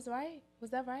answer. That was right. Was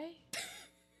that right?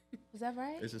 Was that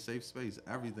right? It's a safe space.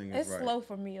 Everything is It's right. slow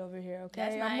for me over here. Okay,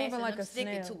 That's my I'm moving answer. like I'm a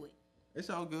sticking snail. to it. It's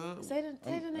all good. Say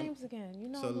the names again. You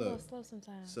know So I'm a little look, slow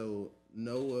sometimes. So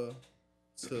Noah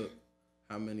took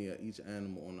how many of each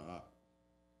animal on the ark?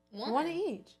 One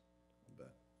each. Bet.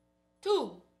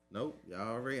 2. Nope, y'all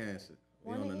already answered.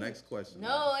 We One on the each. next question.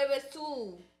 No, it was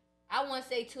 2. I want to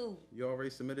say 2. You already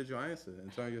submitted your answer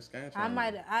and turn your scan.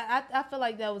 I feel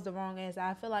like that was the wrong answer.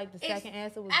 I feel like the second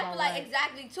answer was I about feel like right.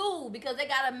 exactly 2 because they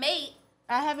got a mate.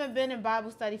 I haven't been in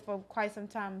Bible study for quite some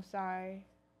time. I'm sorry.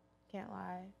 Can't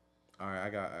lie. All right, I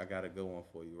got a good one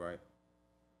for you, right?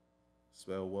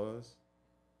 Spell was.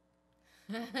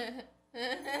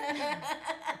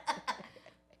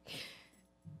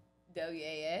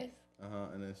 WAS.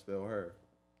 And then spell her.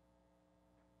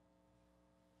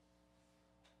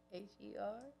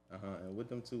 HER. And with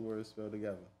them 2 words spelled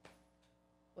together.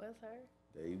 What's her?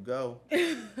 There you go.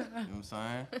 You know what I'm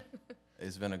saying?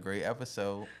 It's been a great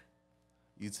episode.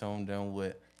 You tuned in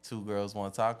with 2 Girls,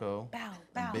 1 Taco. Bow,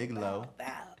 and Big Low.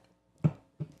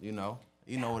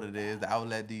 You know what it is. The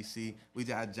Outlet DC. We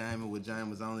got jamming with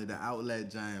jammers only. The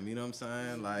Outlet Jam. You know what I'm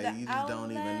saying? Like, The you just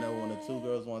don't even know on the 2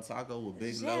 Girls, 1 Taco with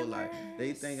Big Low. Like,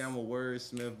 they think I'm a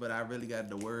wordsmith, but I really got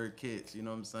the word kits. You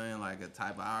know what I'm saying? Like a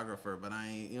typographer, but I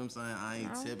ain't, you know what I'm saying? I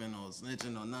ain't tipping or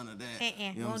snitching or none of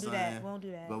that. You know what I'm saying? Won't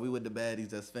do that. But we with the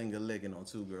baddies that's finger licking on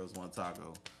 2 Girls, 1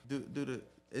 Taco.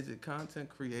 Is it content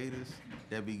creators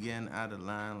that begin out of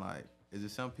line? Like, is it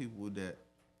some people that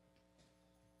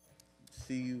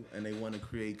see you and they want to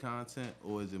create content,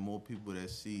 or is it more people that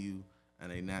see you and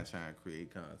they not trying to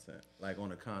create content, like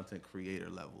on a content creator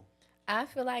level? I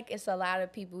feel like it's a lot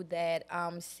of people that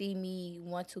see me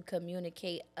want to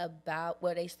communicate about,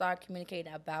 well, they start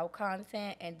communicating about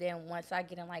content, and then once I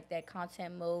get in like that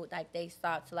content mode, like they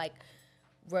start to like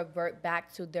revert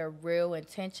back to their real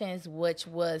intentions, which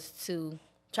was to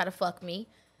try to fuck me.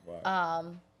 Right.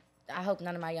 I hope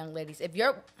none of my young ladies,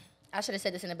 I should have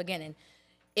said this in the beginning.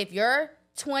 If you're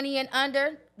 20 and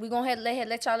under, we gonna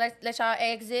let y'all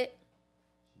exit.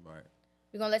 Right.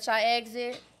 We gonna let y'all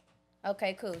exit.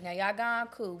 Okay, cool. Now y'all gone,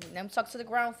 cool. Let me talk to the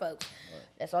grown folks. Right.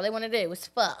 That's all they want to do was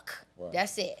fuck. Right.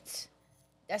 That's it.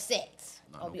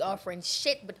 I'll be no offering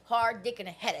shit but hard dick and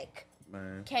a headache.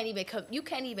 Man. You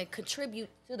can't even contribute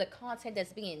to the content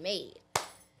that's being made.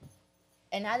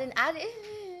 And I didn't.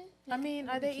 I mean,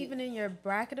 are they even in your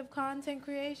bracket of content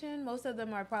creation? Most of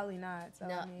them are probably not. So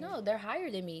No, I mean, no, they're higher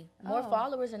than me. More Oh.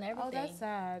 followers and everything. Oh, that's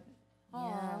sad.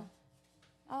 Yeah.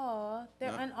 Oh,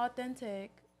 they're No.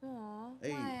 unauthentic. Oh,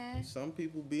 Hey, some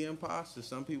people be imposters.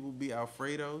 Some people be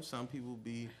Alfredo. Some people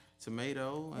be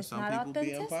tomato, and it's some not people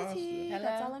be authenticity. imposter.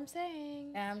 That's Hello? all I'm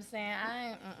saying. And I'm saying I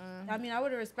ain't. I mean, I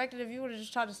would have respected if you would have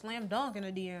just tried to slam dunk in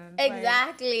the DM.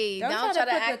 Exactly. Don't Don't try try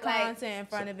to to put act the like. content in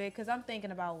front of it because I'm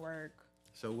thinking about work.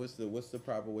 So what's the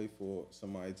proper way for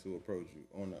somebody to approach you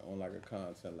on like a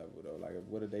content level though? Like,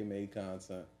 what if they made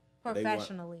content but they want-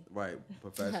 Professionally. right,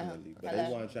 professionally, but they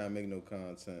want to try and make no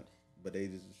content, but they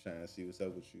just trying to see what's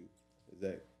up with you.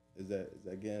 Is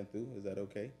that getting through? Is that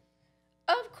okay?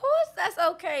 Of course, that's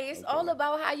okay. It's all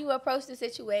about how you approach the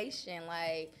situation.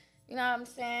 Like, you know what I'm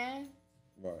saying?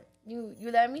 Right. You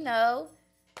let me know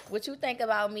what you think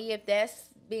about me. If that's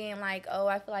being like, oh,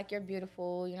 I feel like you're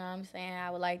beautiful. You know what I'm saying? I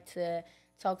would like to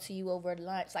talk to you over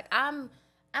lunch. Like, I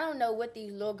don't know what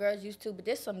these little girls used to, but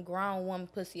there's some grown woman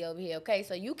pussy over here, okay?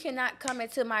 So you cannot come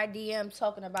into my DM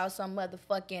talking about some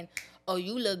motherfucking, oh,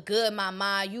 you look good,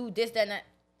 mama, you this, that, and that.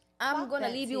 I'm going to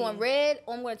leave you on red,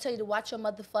 or I'm going to tell you to watch your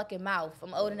motherfucking mouth.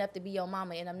 I'm old enough to be your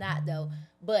mama, and I'm not, though.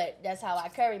 But that's how I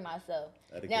carry myself.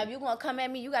 Now, if you're going to come at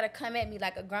me, you got to come at me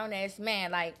like a grown-ass man.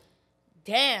 Like,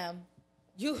 damn,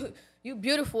 you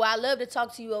beautiful. I love to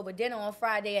talk to you over dinner on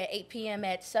Friday at 8 p.m.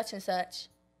 at such and such.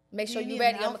 Make sure you're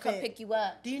ready. I'm going to come pick you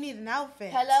up. Do you need an outfit?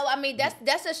 Hello? I mean,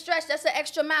 that's a stretch. That's an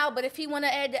extra mile. But if he want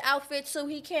to add the outfit too,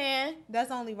 he can.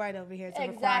 That's only right over here. It's a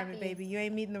requirement, baby. You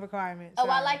ain't meeting the requirements. Oh,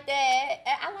 I like that.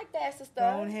 I like that, sister.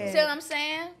 Go ahead. See what I'm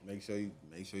saying? Make sure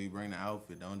you bring the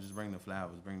outfit. Don't just bring the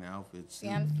flowers. Bring the outfit. See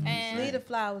what I'm saying? Leave the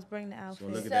flowers. Bring the outfit.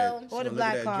 So look at that. Or the look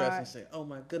black at that card. dress and say, "Oh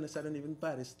my goodness, I didn't even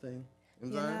buy this thing." You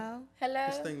know? Hello?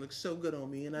 This thing looks so good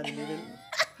on me, and I didn't even.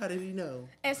 How did he know?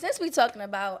 And since we talking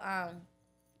about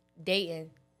dating,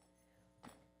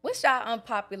 what's y'all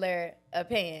unpopular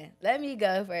opinion? Let me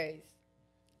go first.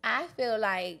 I feel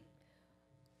like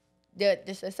the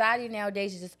society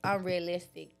nowadays is just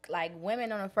unrealistic. Like,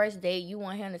 women on a first date, you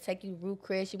want him to take you to Ruth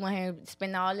Chris, you want him to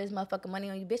spend all this motherfucking money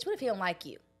on you. Bitch, what if he don't like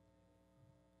you?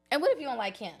 And what if you don't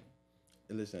like him?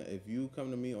 Listen, if you come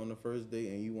to me on the first date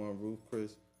and you want Ruth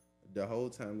Chris, the whole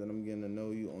time that I'm getting to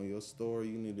know you on your story,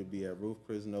 you need to be at Ruth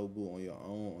Chris Nobu on your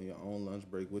own lunch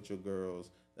break with your girls.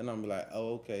 Then I'm like,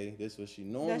 oh, okay, this is what she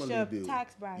normally do. That's your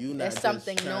tax bracket. You not That's just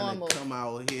something trying normal. to come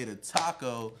out here to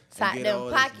taco Top and get them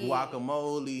all pockets. this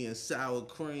guacamole and sour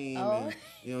cream and,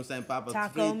 you know what I'm saying, papas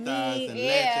Taco fritas meat, and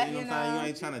yeah, leche. You know you what I'm saying? know. You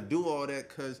ain't trying to do all that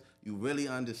because you really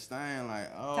understand, like,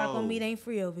 oh. Taco meat ain't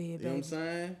free over here, baby. You know what I'm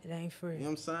saying? It ain't free. You know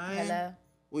what I'm saying? Hello?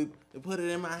 They put it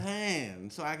in my hand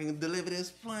so I can deliver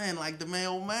this plan like the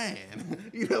mailman.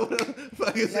 You know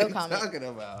what I'm talking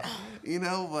about? You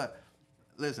know, but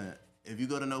listen, if you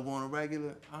go to Nobu on a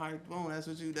regular, all right, boom, that's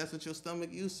what your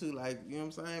stomach used to. Like, you know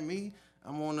what I'm saying? Me,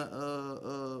 I'm on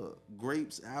the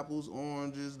grapes, apples,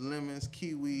 oranges, lemons,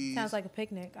 kiwis. Sounds like a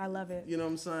picnic. I love it. You know what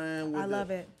I'm saying? I love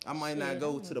it. I might not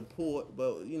go to the port,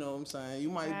 but you know what I'm saying? You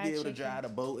might be able to drive the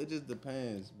boat. It just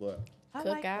depends, but. I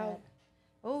like that.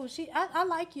 Oh, I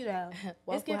like you though.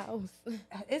 Waffle House.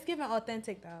 It's giving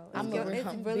authentic though. It's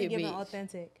I'm really big giving bitch.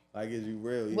 authentic. Like, is you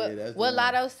real? What, Yeah, that's what the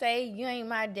Lotto say? You ain't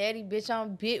my daddy, bitch.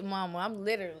 I'm big mama. I'm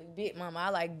literally big mama. I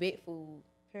like big food.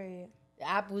 Period. The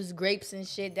apples, grapes, and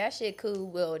shit. That shit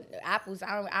cool. Well, apples.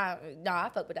 I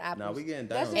fuck with the apples. Nah, we getting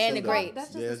down. That's just And the the grapes. That's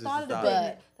just Yeah, the it's start of the just the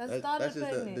picnic. start. That's the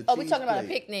start of the picnic. Oh, we talking about a cheese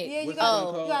picnic. Yeah, you What's got that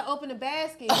called? you got to open the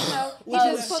basket. You know. You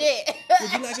Oh just put- shit.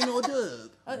 Would you like an hors d'oeuvre?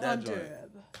 An That hors joint. d'oeuvre.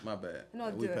 My bad. An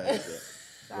hors We d'oeuvre. passed that.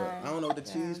 But Sorry. I don't know what the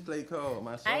cheese plate called.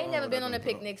 I ain't never been on a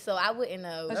picnic, so I wouldn't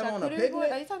know. A Never on a charcuterie picnic? board?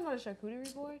 Are you talking about a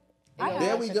charcuterie board? I Yeah. have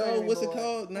There a we go. charcuterie What's it board.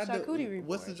 called? A Not charcuterie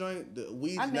What's the board. joint? The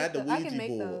Ouija, I not the I Ouija can make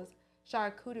board. those.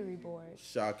 Charcuterie board.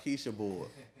 Sharkeisha board.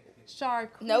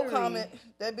 Charcuterie. No comment.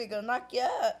 That bitch gonna knock you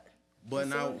out. But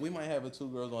now we might have a two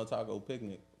girls on a taco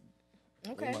picnic.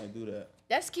 Okay. We might do that.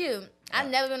 That's cute. I've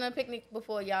never been on a picnic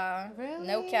before, y'all. Really?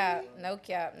 No cap. No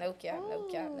cap. No cap. No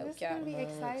cap. Ooh, No this is cap. gonna be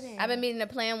exciting. I've been meaning to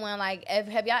plan one. Like,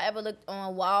 have y'all ever looked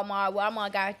on Walmart?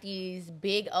 Walmart got these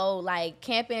big old like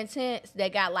camping tents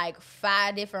that got like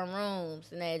 5 different rooms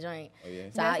in that joint. Oh yeah.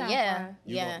 So That sounds yeah, fun.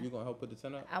 yeah. You gonna help put the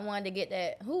tent up? I wanted to get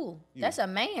that. Who? You. That's a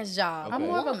man's job. I'm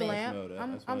more of a woman. glam. Smell that.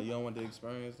 I'm- That's fine. You don't want the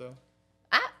experience though.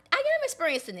 I get him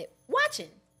experiencing it, watching.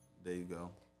 There you go.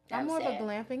 I'm more of a sad.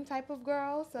 glamping type of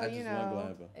girl, so I you just know.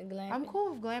 want glamping. Glamping. I'm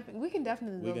cool with glamping. We can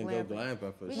definitely We go can glamping. go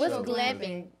glamping for What's sure. What's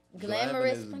glamping?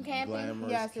 Glamorous Glamping is camping?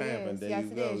 Glamorous Yes, it camping. is. There Yes,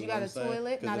 you it go. is. You know got what a I'm saying?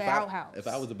 toilet, 'Cause not if an I- outhouse. If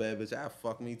I was a bad bitch, I'd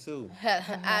fuck me too.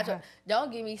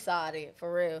 Don't get me started,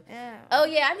 for real. Yeah. Oh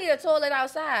yeah, I need a toilet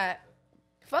outside.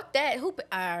 Fuck that.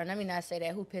 Let me not say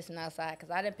that. Who pissing outside?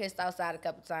 Because I done pissed outside a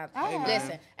couple times. Hey, man.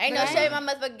 Listen, ain't no But shame in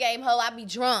my motherfucking game, ho. I be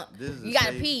drunk. This is You a gotta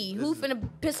safe- pee. this Who is- finna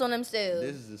piss on themselves?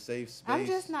 This is a safe space. I'm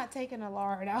just not taking a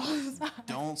lard outside.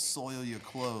 Don't soil your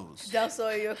clothes. Don't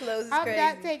soil your clothes. Is I'm crazy.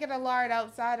 not taking a lard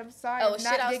outside. I'm sorry. Oh, I'm shit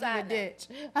not digging outside a now. ditch.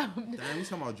 Damn, you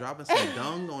talking about dropping some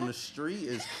dung on the street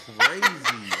is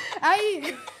crazy.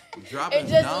 I Dropping And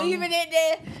just dung. leaving it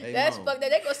there. Hey, That's Mo. fucked up.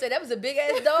 They gonna say that was a big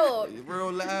ass dog. Real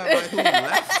loud. Like, who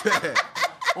left that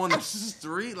on the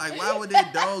street? Like, why would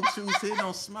that dog choose here?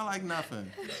 Don't smell like nothing.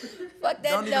 Fuck that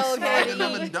Don't even dog. smell like Daddy.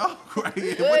 another dog right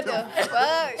here. What the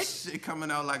fuck? Shit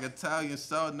coming out like Italian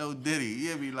salt, no Diddy.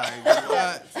 You be like,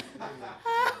 what?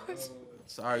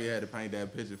 Sorry you had to paint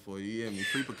that picture for you. You hear me?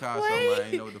 Free Picasso, man. I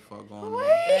ain't know what the fuck going on.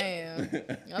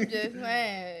 Damn. I'm just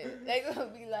saying. They gonna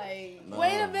be like, No.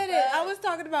 Wait a minute. I was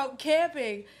talking about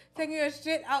camping. Taking your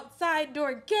shit outside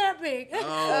during camping.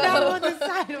 Not on the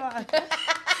sidewalk.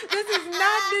 This is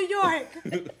not New York.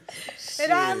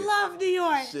 And I love New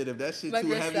York. Shit, if that shit Like too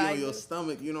your heavy on side- your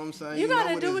stomach, you know what I'm saying? You know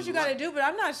gotta what do it's what you gotta like. do, but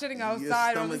I'm not shitting Your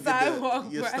outside on the stomach get sidewalk.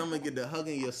 your bruh. stomach get the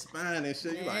hugging your spine and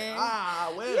shit. You like,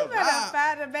 Man. where You the better vibe?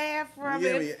 find a bathroom You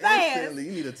hear me? and fast. Instantly,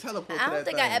 you need to teleport I to don't that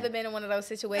think thing. I ever been in one of those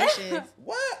situations.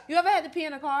 What? You ever had to pee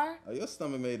in a car? Oh, your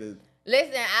stomach made it.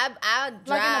 Listen, I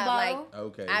drive bottle?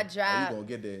 Okay. I Oh, drive. you gonna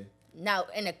get there? No,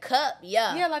 in a cup,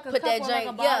 yeah. Yeah, like a Put cup that or drink,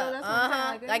 like a bottle, yeah, that's what I'm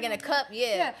saying, like like in a cup,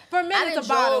 yeah. Yeah, for men I it's done a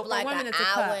bottle, drove for like women an it's a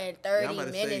hour cup. and Yeah, 30 I'm about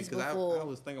to minutes say, 'cause before. I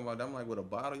was thinking about that. I'm like, with a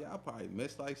bottle, y'all probably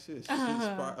miss like shit.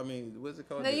 I mean, what's it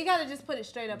called? No, you gotta just put it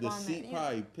straight up The on seat there.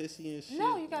 probably pissy and shit.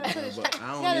 No, you gotta put it But straight. I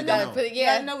You don't gotta need know. to Gotta put it- know. You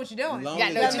yeah. gotta know what you're doing. Long You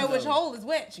as gotta you know which know. hole is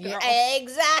which. Girl.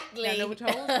 Exactly. Gotta know which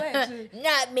hole is which.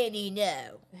 Not many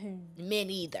know. Men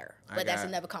either. I But that's got-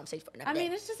 another conversation for another I mean,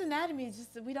 day. it's just anatomy. It's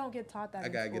just we don't get taught that. I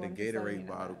gotta in get a school. I'm just letting you Gatorade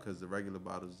know bottle that. because the regular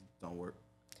bottles don't work.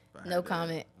 If I No had that,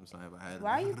 comment. I'm saying if I had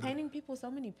Why are you painting people so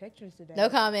many pictures today? No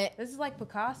comment. This is like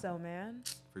Picasso, man.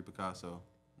 Free Picasso,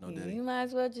 no You daddy. might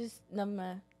as well just never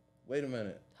mind. Wait a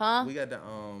minute. Huh? We got the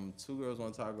Two Girls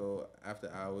One Taco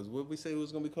after hours. What we say it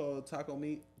was gonna be called? Taco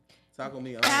meat. Taco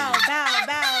meat. Bow, only. bow,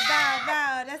 bow, bow,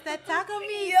 bow. That's that taco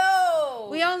meat. Yo!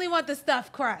 We only want the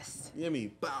stuffed crust. You hear me?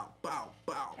 Bow, bow,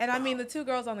 bow. And I bow. mean, the two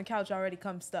girls on the couch already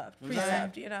come stuffed, Okay.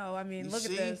 pre-stuffed. You know, I mean, You look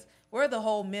see? at this. We're the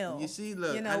whole meal. You see,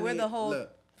 look. You know, I we're need, the whole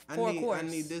look, four I course.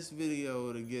 need this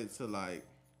video to get to like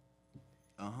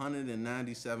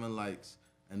 197 likes,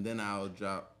 and then I'll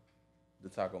drop the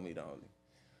taco meat only.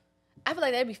 I feel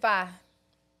like that'd be fine.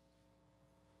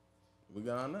 We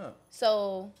gone up.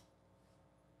 So,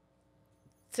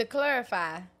 to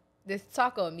clarify this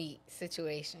taco meat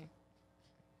situation,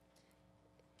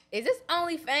 is this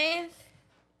OnlyFans?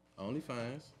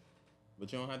 OnlyFans,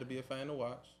 but you don't have to be a fan to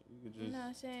watch. You could just, You know what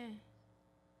I'm saying?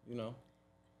 you know,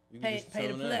 you can Pay, just pay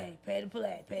to tune in. play, pay to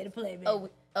play, pay to play, baby.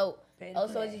 Oh, Pay to so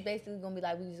it's play. just basically gonna be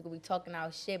like we just gonna be talking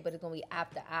our shit, but it's gonna be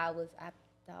after hours, after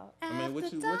dark. I mean,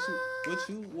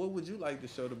 what would you like the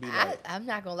show to be I, like? I'm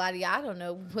not gonna lie to you. I don't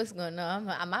know what's going on.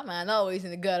 My mind always in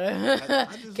the gutter. I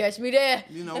just- Catch me there.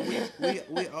 You know,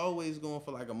 we always going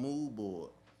for like a mood board.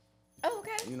 Oh,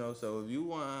 okay. You know, so if you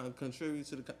want to contribute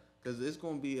to the, because it's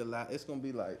gonna be a lot. It's gonna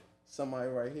be like somebody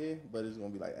right here, but it's gonna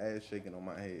be like ass shaking on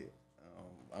my head.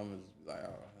 I'm just like,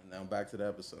 now back to the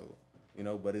episode. You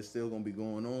know, but it's still gonna be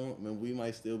going on. I mean, we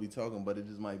might still be talking, but it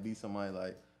just might be somebody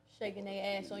like Shaking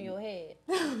their ass on your head.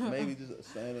 maybe just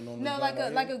standing on the No, joint like a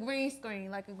right like here. a green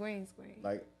screen, like a green screen.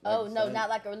 like Oh no, standing- not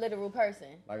like a literal person.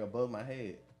 like above my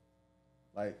head,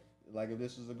 like if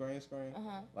this was a green screen,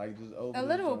 like just over A the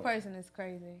literal joint. person is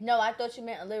crazy. No, I thought you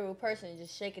meant a literal person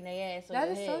just shaking their ass on That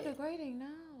your is head. so degrading. No.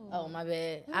 Oh my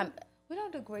bad. We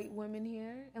don't degrade women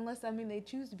here, unless I mean they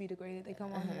choose to be degraded. They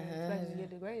come on here and expect to get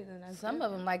degraded, and that's Some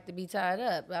of them like to be tied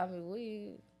up. I mean,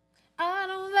 we. I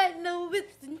don't like no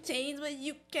whips and chains, but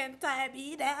you can tie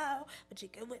me down. But you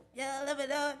can whip your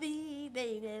lovin' on me,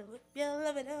 baby. Whip your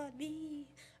lovin' on me.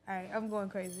 All right, I'm going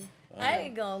crazy. I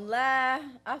ain't gonna lie.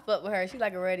 I fuck with her. She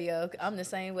like a radio. I'm the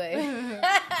same way.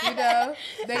 You know,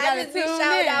 they I gotta just be tune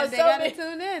shouting in. out They so gotta many-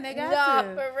 tune in. They got Nah,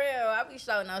 to. for real. I be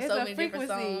shouting out It's so a many different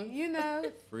frequency, songs. you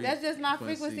know. That's just my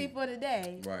frequency for the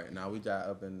day. Right now we just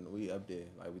up and we up there,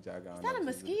 like we just got. Is that a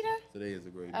mosquito? Today is a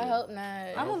great day. I hope not.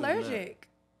 I'm hope it's allergic.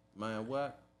 Man,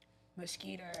 what?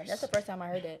 Mosquitoes. That's the first time I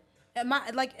heard that.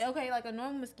 Like a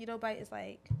normal mosquito bite is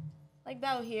like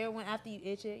about here when after you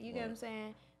itch it. You get what I'm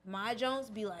saying? My joints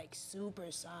be like super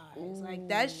size. Like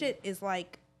that shit is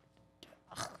like,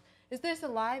 ugh. It's their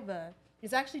saliva.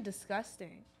 It's actually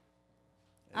disgusting.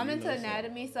 I'm you into know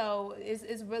anatomy, so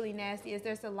it's really nasty. It's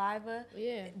their saliva.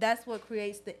 Yeah. That's what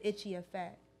creates the itchy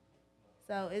effect.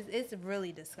 So it's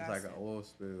really It's disgusting. like an oil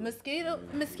spill. Mosquitoes are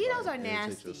irritate your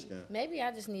nasty. skin. Maybe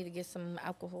I just need to get some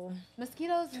alcohol.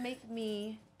 Mosquitoes make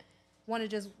me want to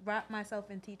just wrap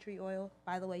myself in tea tree oil.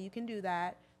 By the way, you can do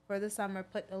that for the summer.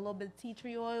 Put a little bit of tea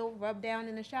tree oil, rub down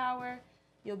in the shower.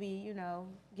 You'll be,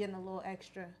 getting a little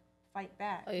extra fight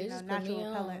back. Oh, you just put natural me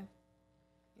repellent. on.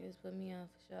 You just put me on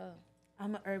for sure.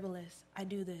 I'm an herbalist. I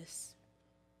do this.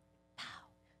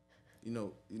 You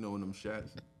know when them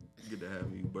shots get to have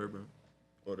me burping,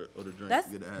 or the drink That's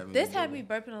get to have me. this had burping. me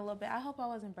burping a little bit. I hope I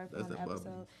wasn't burping That's on the that bubbly.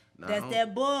 episode. Nah, That's I don't-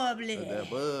 that bubbly. That's that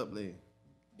bubbly.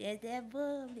 That's that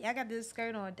bubbly. I got this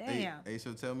skirt on. Damn. Hey,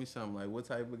 so tell me something. Like, what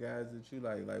type of guys that you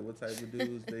like? Like, what type of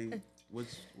dudes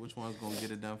which one's gonna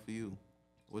get it done for you?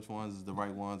 Which one's is the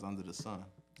right ones under the sun?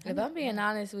 If I'm being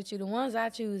honest with you, the ones I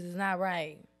choose is not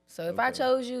right. So if I Okay.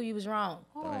 chose you, you was wrong.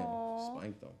 Aw,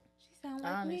 Spanked them. she sound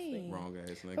like Honestly. me. Wrong ass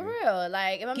nigga. For real.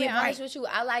 Like, if I'm being Get honest right. with you,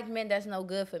 I like men that's no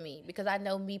good for me because I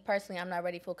know me personally, I'm not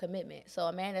ready for commitment. So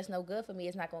a man that's no good for me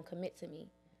is not going to commit to me.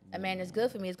 A man that's good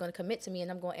for me is going to commit to me,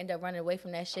 and I'm going to end up running away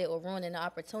from that shit or ruining the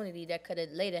opportunity that could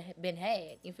have later been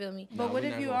had. You feel me? But Nah, what we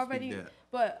if not you gonna speak already? that.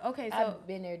 But okay, so I've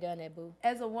been there, done that, boo.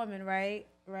 as a woman, right?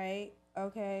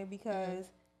 Okay, because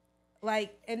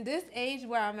like in this age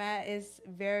where I'm at is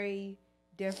very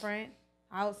different.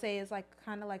 I would say it's like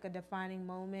kind of like a defining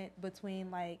moment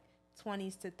between like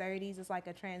 20s to 30s. It's like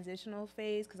a transitional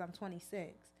phase because I'm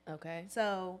 26. Okay.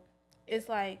 So it's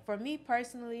like for me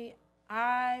personally,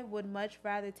 I would much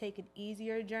rather take an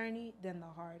easier journey than the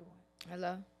hard one.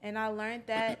 Hello? And I learned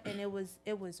that, and it was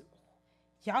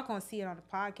y'all gonna see it on the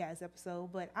podcast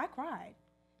episode, but I cried.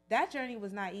 That journey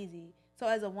was not easy. So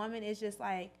as a woman, it's just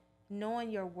like knowing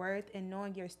your worth and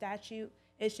knowing your statute.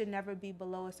 It should never be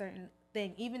below a certain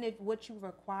thing, even if what you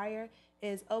require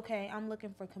is okay. I'm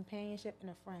looking for companionship and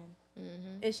a friend.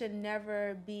 Mm-hmm. It should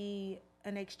never be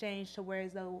an exchange to where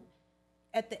as though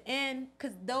at the end,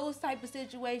 because those type of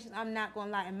situations, I'm not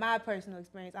gonna lie, in my personal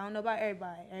experience, I don't know about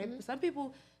everybody.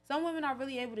 Some women are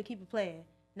really able to keep it playing.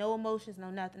 No emotions, no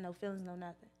nothing, no feelings, no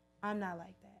nothing. I'm not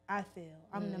like that. I feel.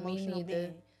 I'm an Me emotional neither.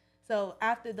 being. So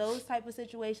after those type of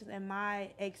situations in my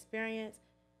experience,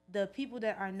 the people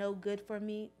that are no good for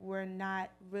me were not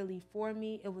really for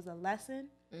me. It was a lesson,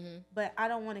 but I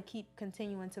don't want to keep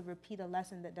continuing to repeat a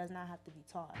lesson that does not have to be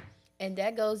taught. And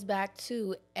that goes back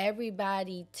to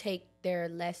everybody take their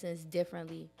lessons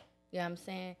differently. You know what I'm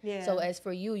saying? Yeah. So as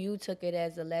for you, you took it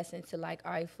as a lesson to like,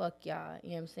 all right, fuck y'all. You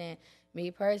know what I'm saying? Me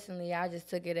personally, I just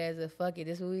took it as a fuck it.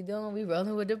 This is what we doing. We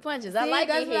rolling with the punches. I See, like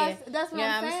that's it what here. that's what You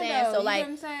know I'm what saying, I'm saying? though. So You like, know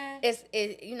what I'm saying?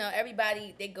 it's you know,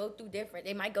 everybody, they go through different.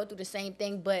 They might go through the same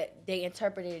thing, but they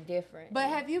interpret it different. But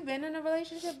have you been in a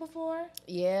relationship before?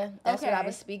 Yeah, that's what I Okay.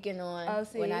 was speaking on Oh,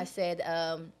 when see? I said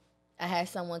I had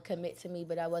someone commit to me,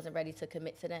 but I wasn't ready to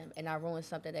commit to them, and I ruined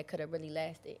something that could have really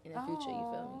lasted in the future. You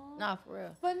feel me? Aw. Nah, for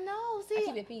real. But no, see, I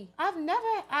keep it P. I've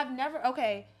never,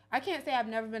 okay, I can't say I've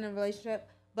never been in a relationship,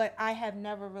 but I have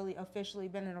never really officially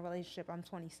been in a relationship. I'm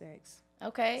 26.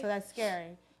 Okay. So that's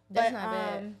scary. That's but, not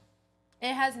bad.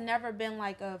 It has never been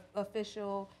like a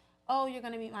official, oh, you're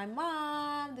going to meet my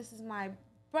mom, this is my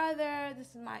brother,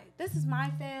 this is my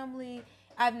family.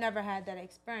 I've never had that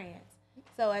experience.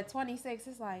 So at 26,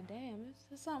 it's like, damn, is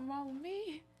there something wrong with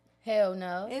me? Hell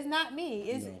no. It's not me.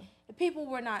 It's people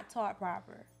were not taught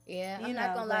proper. Yeah, you I'm not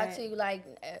know, gonna lie but- to you. Like,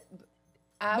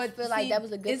 I But feel see, like that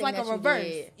was a good it's thing like that a reverse. you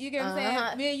did. You get what I'm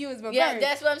saying? Me and you is reverse. Yeah,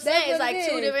 that's what I'm saying. It's what like it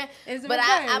two is. different. It's But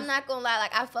reverse. I'm not gonna lie.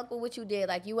 Like, I fuck with what you did.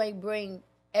 Like, you ain't bring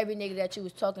every nigga that you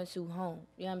was talking to home.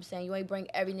 You know what I'm saying? You ain't bring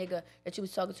every nigga that you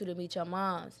was talking to meet your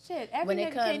moms. Shit, every When it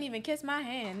nigga come- can't even kiss my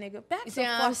hand, nigga. Back You the see what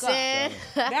I'm fuck up. saying?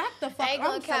 Back the fuck I ain't up.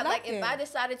 gonna I'm cap. Like, if selective. I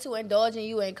decided to indulge in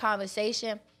you in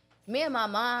conversation, me and my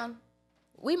mom,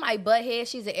 we might butt heads.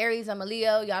 She's an Aries, I'm a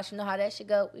Leo. Y'all should know how that should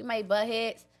go. We might butt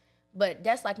heads, but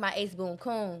that's like my ace boom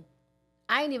coon.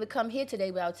 I ain't even come here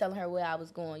today without telling her where I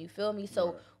was going. You feel me?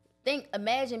 So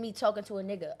imagine me talking to a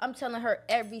nigga. I'm telling her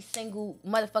every single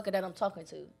motherfucker that I'm talking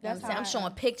to. You know what I'm That's saying? how I'm I showing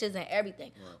am. pictures and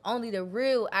everything. Only the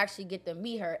real actually get to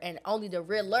meet her, and only the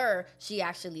realer she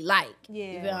actually like. You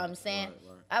Yeah. feel what I'm saying?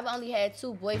 Right. I've only had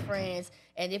 2 boyfriends,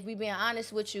 and if we being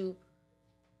honest with you,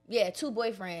 yeah, 2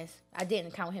 boyfriends. I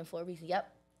didn't count him for a reason. Yep.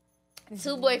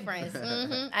 2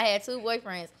 boyfriends. I had 2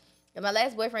 boyfriends. And my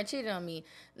last boyfriend cheated on me.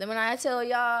 Then when I tell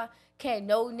y'all, can't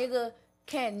no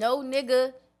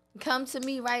nigga come to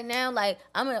me right now. Like,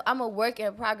 I'm a work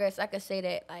in progress. I can say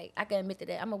that. Like, I can admit to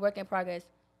that. I'm a work in progress.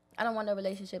 I don't want no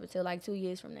relationship until like 2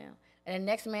 years from now. And the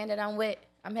next man that I'm with,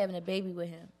 I'm having a baby with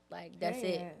him. Like, that's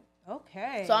it. Yeah.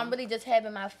 Okay. So I'm really just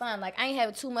having my fun. Like, I ain't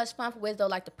having too much fun for ways though,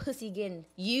 like the pussy getting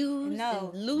used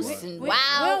No. and loose Right. and we wild.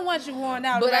 don't want you going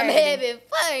out But I'm raggedy. having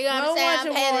fun. You know what We I'm don't saying? want I'm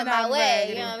you having going my out way.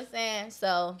 raggedy. You know what I'm saying?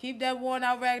 So Keep that worn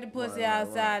out raggedy pussy Right,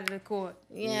 outside of the court.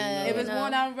 yeah. If you it's know.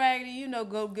 worn out raggedy, you know,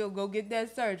 go get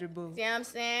that surgery, boo. See what I'm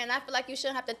saying? I feel like you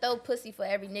shouldn't have to throw pussy for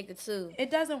every nigga too.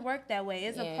 It doesn't work that way.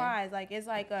 It's a Yeah. prize. Like it's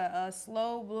like a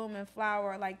slow blooming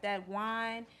flower, like that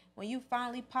wine. When you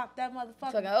finally pop that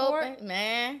motherfucking Fucking cork, open,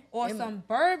 man. or It- some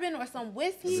bourbon or some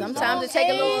whiskey. Sometimes long it take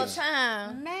a little age.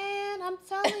 time. Man, I'm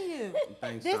telling you,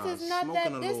 Things this start is not smoking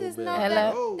that. a This little is bit. not Hello?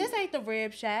 that. Oh. This ain't the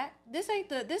rib shack. This ain't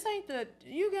the.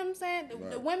 You get what I'm saying? The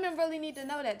Right. women really need to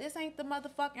know that this ain't the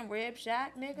motherfucking rib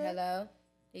shack, nigga. Hello.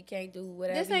 You can't do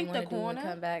whatever This you ain't want the to do and corner.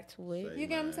 come back to it. You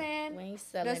get what I'm saying? We ain't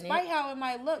selling Despite it. how it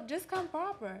might look, just come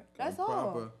proper. That's Come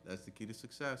all. proper. That's the key to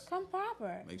success. Come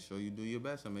proper. Make sure you do your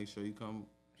best and make sure you come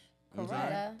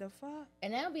Correct. The fuck?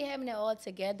 And I don't be having it all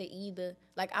together either.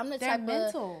 Like, I'm the They're type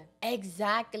mental. of...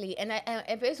 Exactly. And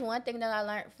if it's one thing that I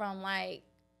learned from, like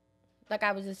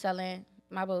I was just telling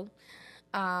my boo,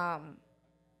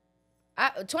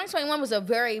 2021 was a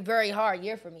very, very hard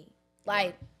year for me.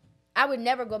 Like, I would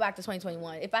never go back to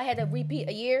 2021. If I had to repeat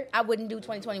a year, I wouldn't do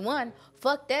 2021.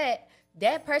 Fuck that.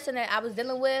 That person that I was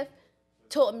dealing with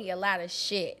taught me a lot of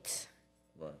shit.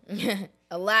 Right.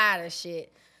 A lot of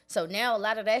shit. So now a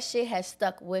lot of that shit has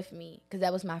stuck with me because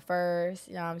that was my first,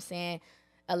 you know what I'm saying?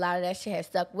 A lot of that shit has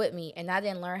stuck with me. And I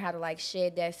didn't learn how to, like,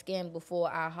 shed that skin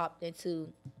before I hopped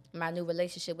into my new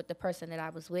relationship with the person that I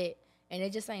was with. And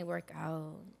it just ain't work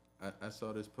out. I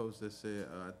saw this post that said,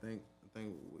 I think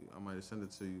I might have sent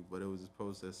it to you, but it was this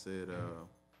post that said,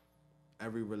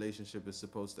 every relationship is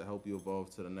supposed to help you evolve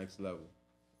to the next level,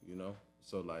 you know?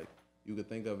 So, like, you could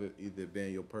think of it either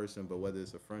being your person, but whether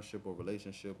it's a friendship or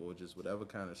relationship or just whatever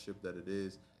kind of ship that it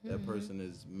is, that person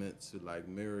is meant to, like,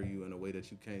 mirror you in a way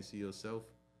that you can't see yourself.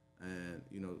 And,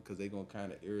 you know, because they going to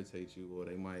kind of irritate you, or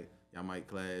y'all might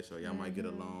clash, or y'all might get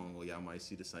along, or y'all might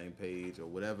see the same page, or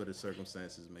whatever the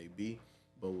circumstances may be.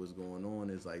 But what's going on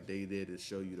is, like, they there to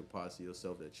show you the parts of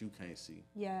yourself that you can't see.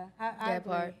 Yeah, I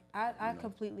agree. I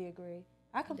completely agree.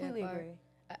 I completely agree.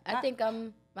 I think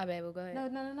I'm... My bad, well, go ahead.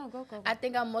 No, go. I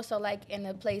think I'm also, like, in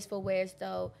a place for where it's,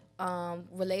 though,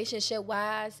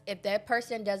 relationship-wise, if that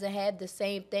person doesn't have the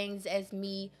same things as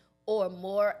me or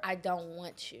more, I don't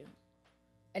want you.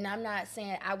 And I'm not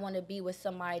saying I want to be with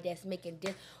somebody that's making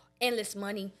endless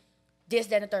money, this,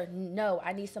 that, and the third. No,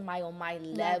 I need somebody on my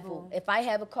level. If I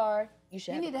have a car, you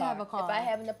should have a car. You need to have a car. If I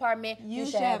have an apartment, you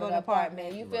should have an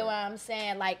apartment. You feel what I'm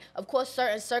saying? Like, of course,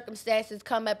 certain circumstances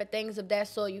come up and things of that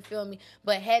sort, you feel me?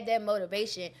 But have that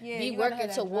motivation. Be working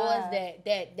towards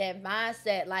that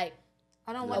mindset. Like,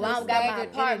 I don't I don't got my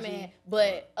apartment,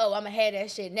 but, I'm going to have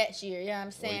that shit next year. You know what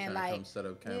I'm saying? Or like, come set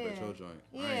up camp at your joint.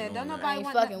 Yeah, don't I nobody ain't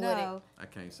want fucking that. with No. I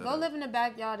can't set Go up. live in the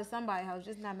backyard of somebody's house,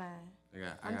 just not mine.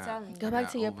 I'm telling you. Go back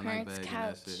got to your overnight parents' bag and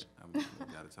couch. that's it.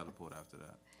 I got to teleport after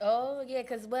that. Oh, yeah,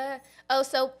 because what? Oh,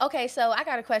 so I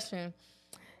got a question.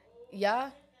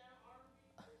 Y'all?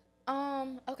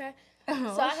 Okay.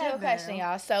 So I have a question,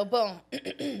 y'all. So, boom.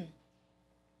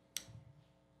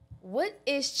 What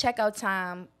is checkout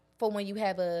time for when you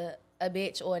have a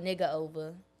bitch or a nigga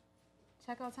over?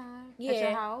 Checkout time? Yeah. At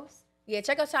your house? Yeah,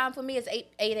 checkout time for me is 8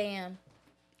 a.m.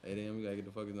 8 a.m. You gotta get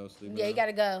the fucking no sleep. Yeah, you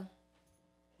gotta go.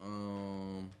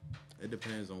 It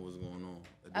depends on what's going on.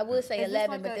 I would say Is this 11,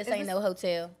 like but a- this is ain't this- no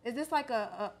hotel. Is this like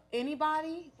a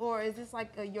anybody, or is this like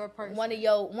your person? One of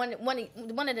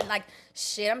the, like,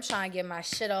 shit, I'm trying to get my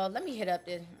shit off. Let me hit up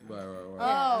this. Right.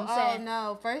 I'm saying-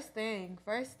 No. First thing,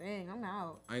 I'm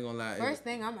out. I ain't gonna lie. First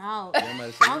thing, I'm out. Yeah, I'm about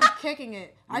to say- I'm kicking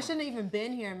it. I shouldn't have even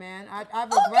been here, man. I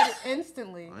regret it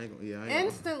instantly. I ain't gonna,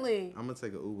 Instantly. I'm gonna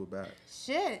take an Uber back.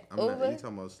 Shit. I'm not, Uber? you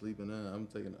talking about sleeping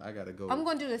in? I gotta go. I'm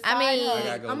gonna do the side I mean- hug. I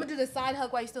gotta go. I'm gonna do the side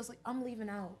hug while you still sleep. I'm leaving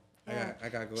out. I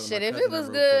gotta go to Shit, my if cousin it was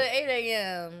real good, quick. 8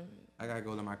 a.m. I gotta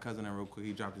go to my cousin real quick.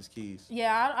 He dropped his keys.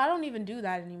 Yeah, I don't even do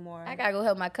that anymore. I gotta go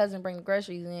help my cousin bring the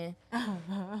groceries in. I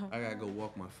gotta go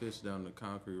walk my fish down the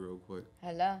concrete real quick.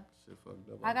 Hello? Shit fucked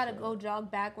up. I gotta outside. go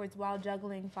jog backwards while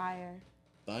juggling fire.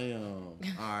 Damn. All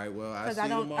right. Well, I Because see you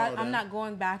tomorrow. I'm not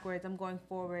going backwards. I'm going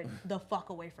forward the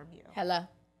fuck away from you. Hello?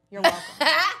 You're welcome.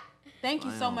 Thank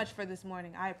you so Damn. much for this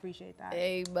morning. I appreciate that.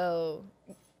 Hey, Bo.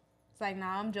 It's like,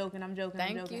 nah, I'm joking.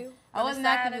 Thank you. I wasn't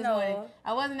active this morning. all.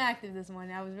 I wasn't active this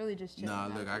morning. I was really just chilling. Nah,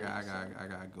 look, I got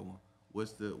a good one.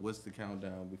 What's the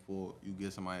countdown before you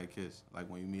give somebody a kiss? Like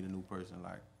when you meet a new person,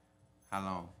 like how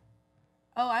long?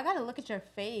 Oh, I gotta look at your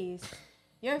face.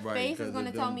 Your Right, face is because gonna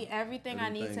if tell them- me everything I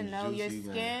need to everything's know. Your juicy,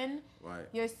 skin, Right.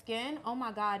 your skin. Oh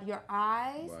my God, your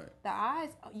eyes. Right. The eyes.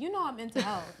 You know I'm into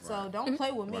health, so don't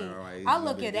play with me. Right. I It's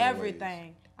look no at big giveaways.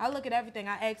 everything. I look at everything.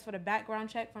 I ask for the background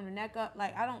check from the neck up.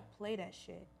 Like I don't play that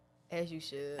shit. As you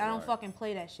should. I don't fucking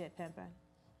play that shit, pimpin'.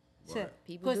 Right.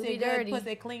 People do Pussy be good, dirty.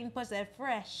 pussy clean, pussy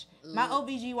fresh. My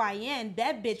OBGYN,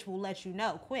 that bitch will let you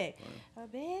know quick. A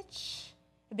bitch.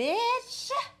 It's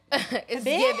Bitch.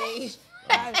 giving.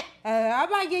 I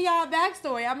might give y'all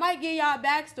a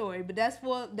backstory. But that's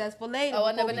for later. Oh,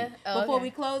 I before never know. Oh, before okay.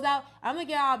 we close out, I'm gonna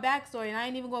give y'all a backstory, and I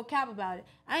ain't even gonna cap about it.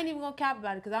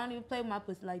 Because I don't even play with my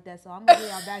pussy like that. So I'm gonna give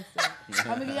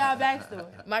y'all a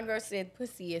backstory. My girl said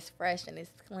pussy is fresh and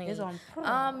it's clean. It's on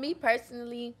pro. Me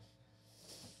personally,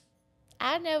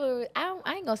 I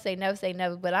ain't gonna say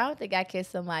never, but I don't think I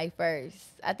kissed somebody first.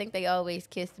 I think they always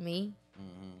kissed me.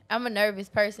 Mm-hmm. I'm a nervous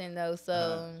person though,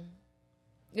 so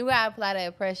you gotta apply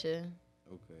that pressure.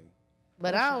 Okay.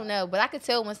 But I don't know. But I could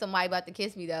tell when somebody about to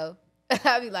kiss me though.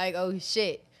 I'd be like, oh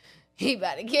shit, He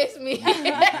about to kiss me.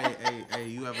 Hey,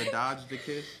 you ever dodged a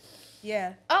kiss?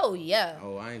 Yeah. Oh, yeah.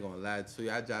 Oh, I ain't gonna lie to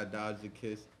you. I just dodged a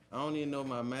kiss. I don't even know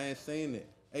my man seen it.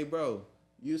 Hey, bro,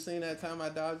 you seen that time I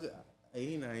dodged it? Hey,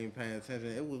 he not even paying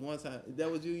attention. It was one time. That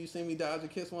was you? You seen me dodge a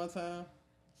kiss one time?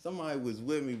 Somebody was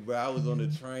with me, bro. I was on the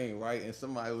train, right? And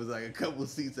somebody was like a couple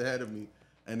seats ahead of me.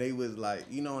 And they was like,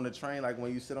 you know, on the train, like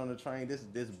when you sit on the train, this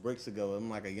bricks ago. I'm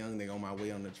like a young nigga on my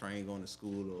way on the train going to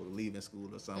school or leaving school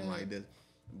or something like this.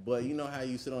 But you know how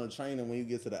you sit on the train and when you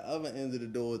get to the other end of the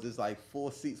doors, it's like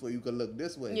 4 seats where you can look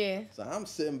this way. Yeah. So I'm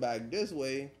sitting back this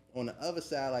way on the other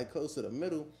side, like close to the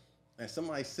middle, and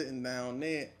somebody's sitting down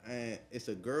there, and it's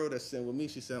a girl that's sitting with me.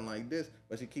 She's sitting like this,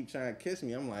 but she keep trying to kiss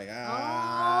me. I'm like,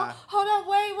 Oh, hold up,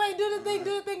 wait, do the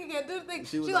thing again, do the thing.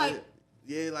 She was She like,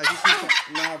 yeah, like she keep,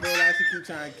 nah, bro, like she keep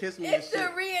trying to kiss me It's and a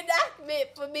shit.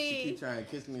 reenactment for She me. keep trying to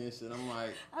kiss me and shit. I'm like,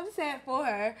 I'm sad for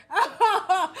her.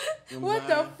 What mind?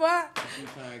 the fuck? she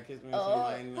keep trying to kiss me and shit.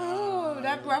 Like, nah. Oh,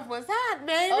 that breath was hot,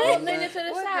 baby. Oh, lean it to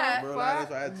the What the side. Bro, like,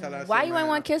 that's why I tell her. I Why said, you ain't man,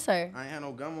 want to kiss her? I ain't had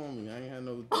no gum on me. I ain't had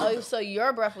no. Oh, so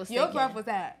your breath was Your stinking. breath was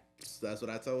hot. That's what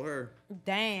I told her.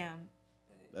 Damn.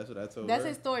 That's what I told That's her.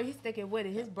 his story. He's sticking with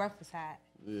it. His breath was hot.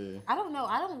 Yeah. I don't know.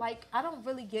 I don't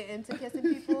really get into kissing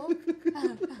people.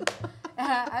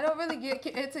 I don't really get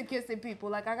into kissing people.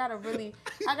 Like I gotta really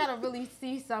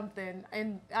see something,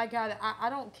 and I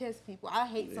don't kiss people. I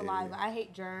hate saliva. I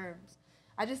hate germs.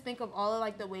 I just think of all of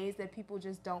like the ways that people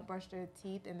just don't brush their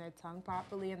teeth and their tongue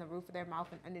properly, and the roof of their mouth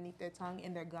and underneath their tongue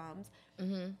and their gums,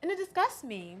 and it disgusts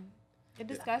me. It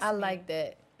disgusts me. I like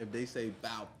that. If they say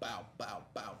bow, bow, bow,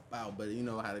 bow, bow, but you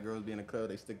know how the girls be in the club,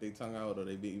 they stick their tongue out or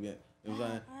they be, you know what I'm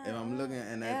saying? If I'm looking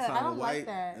and that I tongue don't like white,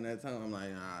 that. and that tongue, I'm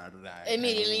like, nah.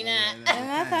 Immediately not. Is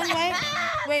my tongue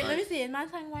white? Wait, let me see. Is my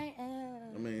tongue white?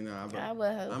 I mean, nah, but I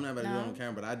would hope. I'm not about to do it on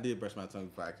camera, but I did brush my tongue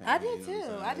before I came. I did you know what too. I'm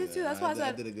saying? I did too. Yeah, That's why I I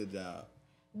said- did a good job.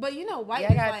 But you know, white Yeah,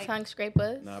 is I got like. tongue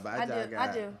scrapers. Nah, but I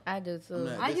do. I do too. I'm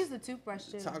not- I This- use the toothbrush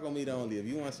too. Talk on me the only. If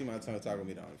you want to see my tongue, talk on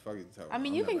me the only. Fuck it, talk. I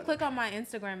mean, you can click on my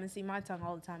Instagram and see my tongue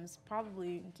all the time. It's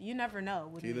probably, you never know.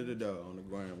 with Key to me. the door on the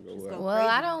gram. Go Just well. go. Well,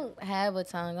 I crazy. don't have a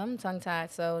tongue. I'm tongue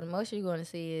tied, so the most you're going to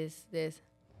see is this.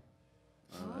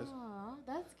 Aw,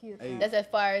 that's cute. Hey. That's as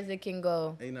far as it can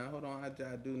go. Hey, now hold on. I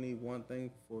do need one thing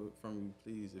from you,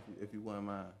 please, if you wouldn't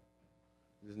mind.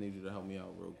 I just need you to help me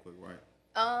out real quick,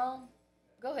 right?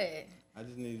 Go ahead. I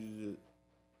just need you to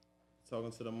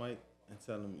talking to the mic and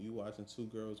tell them you watching Two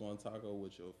Girls One Taco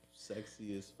with your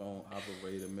sexiest phone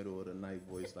operator, middle of the night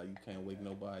voice, like you can't wake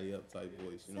nobody up type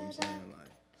voice. You know what I'm saying?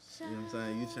 Like, you know what I'm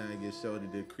saying? You trying to get Shorty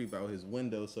to creep out his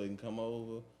window so he can come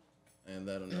over and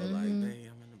let him know, like, hey,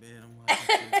 I'm in the bed, I'm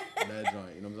watching that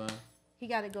joint. You know what I'm saying? He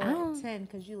got to go Oh. at 10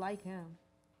 because you like him.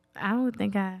 I don't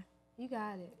think I. You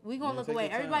got it. We gonna Yeah, look take away.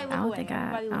 your time. Everybody look I don't away. think I-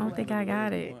 Everybody I look don't away. think I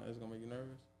got it. It's gonna make you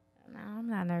nervous. No, I'm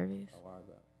not nervous. Oh, why is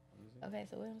that? Let me see. Okay,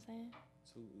 so what I'm saying?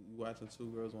 You watching Two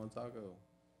Girls One Taco?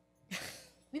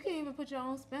 You can even put your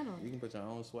own spin on You it. can put your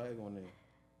own swag on there.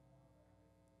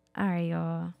 All right,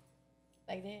 y'all.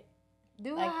 Like that?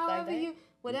 Do Like- it however like that? you,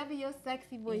 whatever your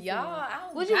sexy voice Y'all, is. I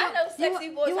don't What got no sexy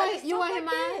voice. You I want, just you talk want like him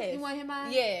mine? this. You want him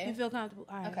mine? Yeah. You feel comfortable?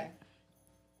 All right. Okay.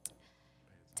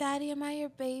 Daddy, am I your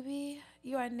baby?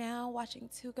 You are now watching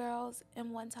Two Girls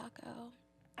and One Taco.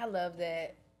 I love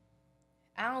that.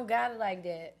 I don't got it like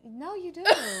that. No, you do.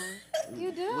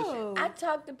 You do. I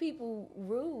talk to people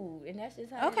rude, and that's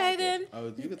just how. Okay, I like then. It.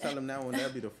 Oh, you can tell them that one.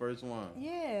 That'd be the first one.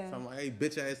 Yeah. So I'm like, hey,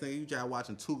 bitch ass nigga, you just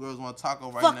watching Two Girls One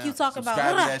Taco right Fuck now. you talking about,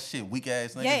 Subscribe huh? to that shit, weak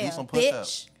ass nigga. Yeah, Do some push up.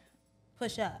 bitch.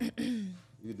 Push up. You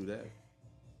can do that.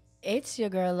 It's your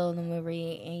girl Lola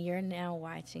Marie, and you're now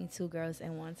watching Two Girls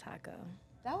and One Taco.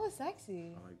 That was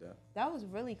sexy. I like that. That was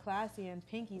really classy and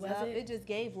pinkies Was up. it? It just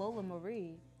gave Lola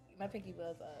Marie. My pinky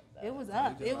was up. though. It was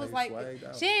up. just It was like like swagged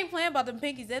out. she ain't playing about them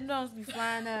pinkies. Them don't be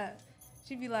flying up.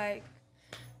 She'd be like,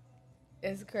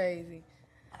 It's crazy.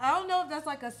 I don't know if that's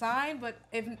like a sign, but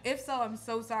if so, I'm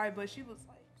so sorry. But she was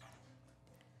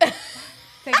like,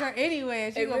 take her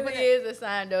anywhere. She It gonna really put it. is a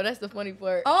sign, though. That's the funny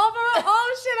part. Oh, for real?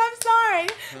 Oh shit! I'm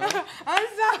sorry. I'm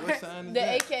sorry. What sign is The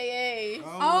that? AKA.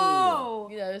 Oh,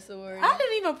 You know, it's the word. I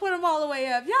didn't even put them all the way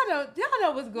up. Y'all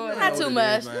know what's going Not on. too what it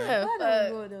much. is, man. Yeah, Y'all know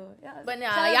fuck. what's going on. But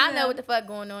Tell nah, y'all know them. what the fuck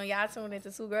going on. Y'all tuned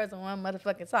into Two Girls and One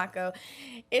motherfucking Taco.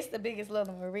 It's the biggest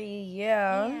Lola Marie,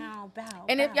 yeah. Bow, bow,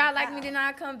 And if bow, y'all like bow. me, then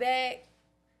I'll come back.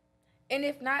 And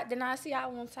if not, then I'll see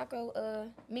y'all on Taco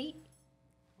meat.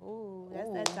 Ooh, that's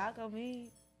Ooh. that taco meat.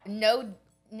 No,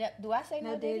 do I say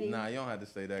No no diddy. diddy? Nah, you don't have to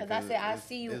say that. Because I said I it's-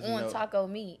 see you it's on no, Taco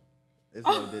meat. It's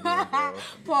no diddy, bro. Pause.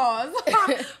 Pause. You don't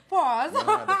have to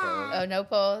pause. Oh, no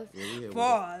pause? Yeah, we here with it.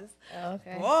 Pause. Oh,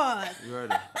 okay. Pause. You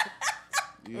heard it.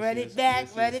 Run it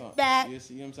back, run it back. You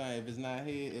see what I'm saying? If it's not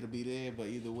here, it'll be there. But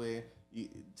either way, you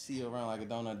see it around like a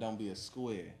donut, don't be a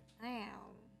square. Damn.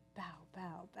 Bow,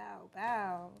 bow, bow,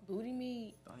 bow. Booty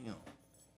meat. Damn.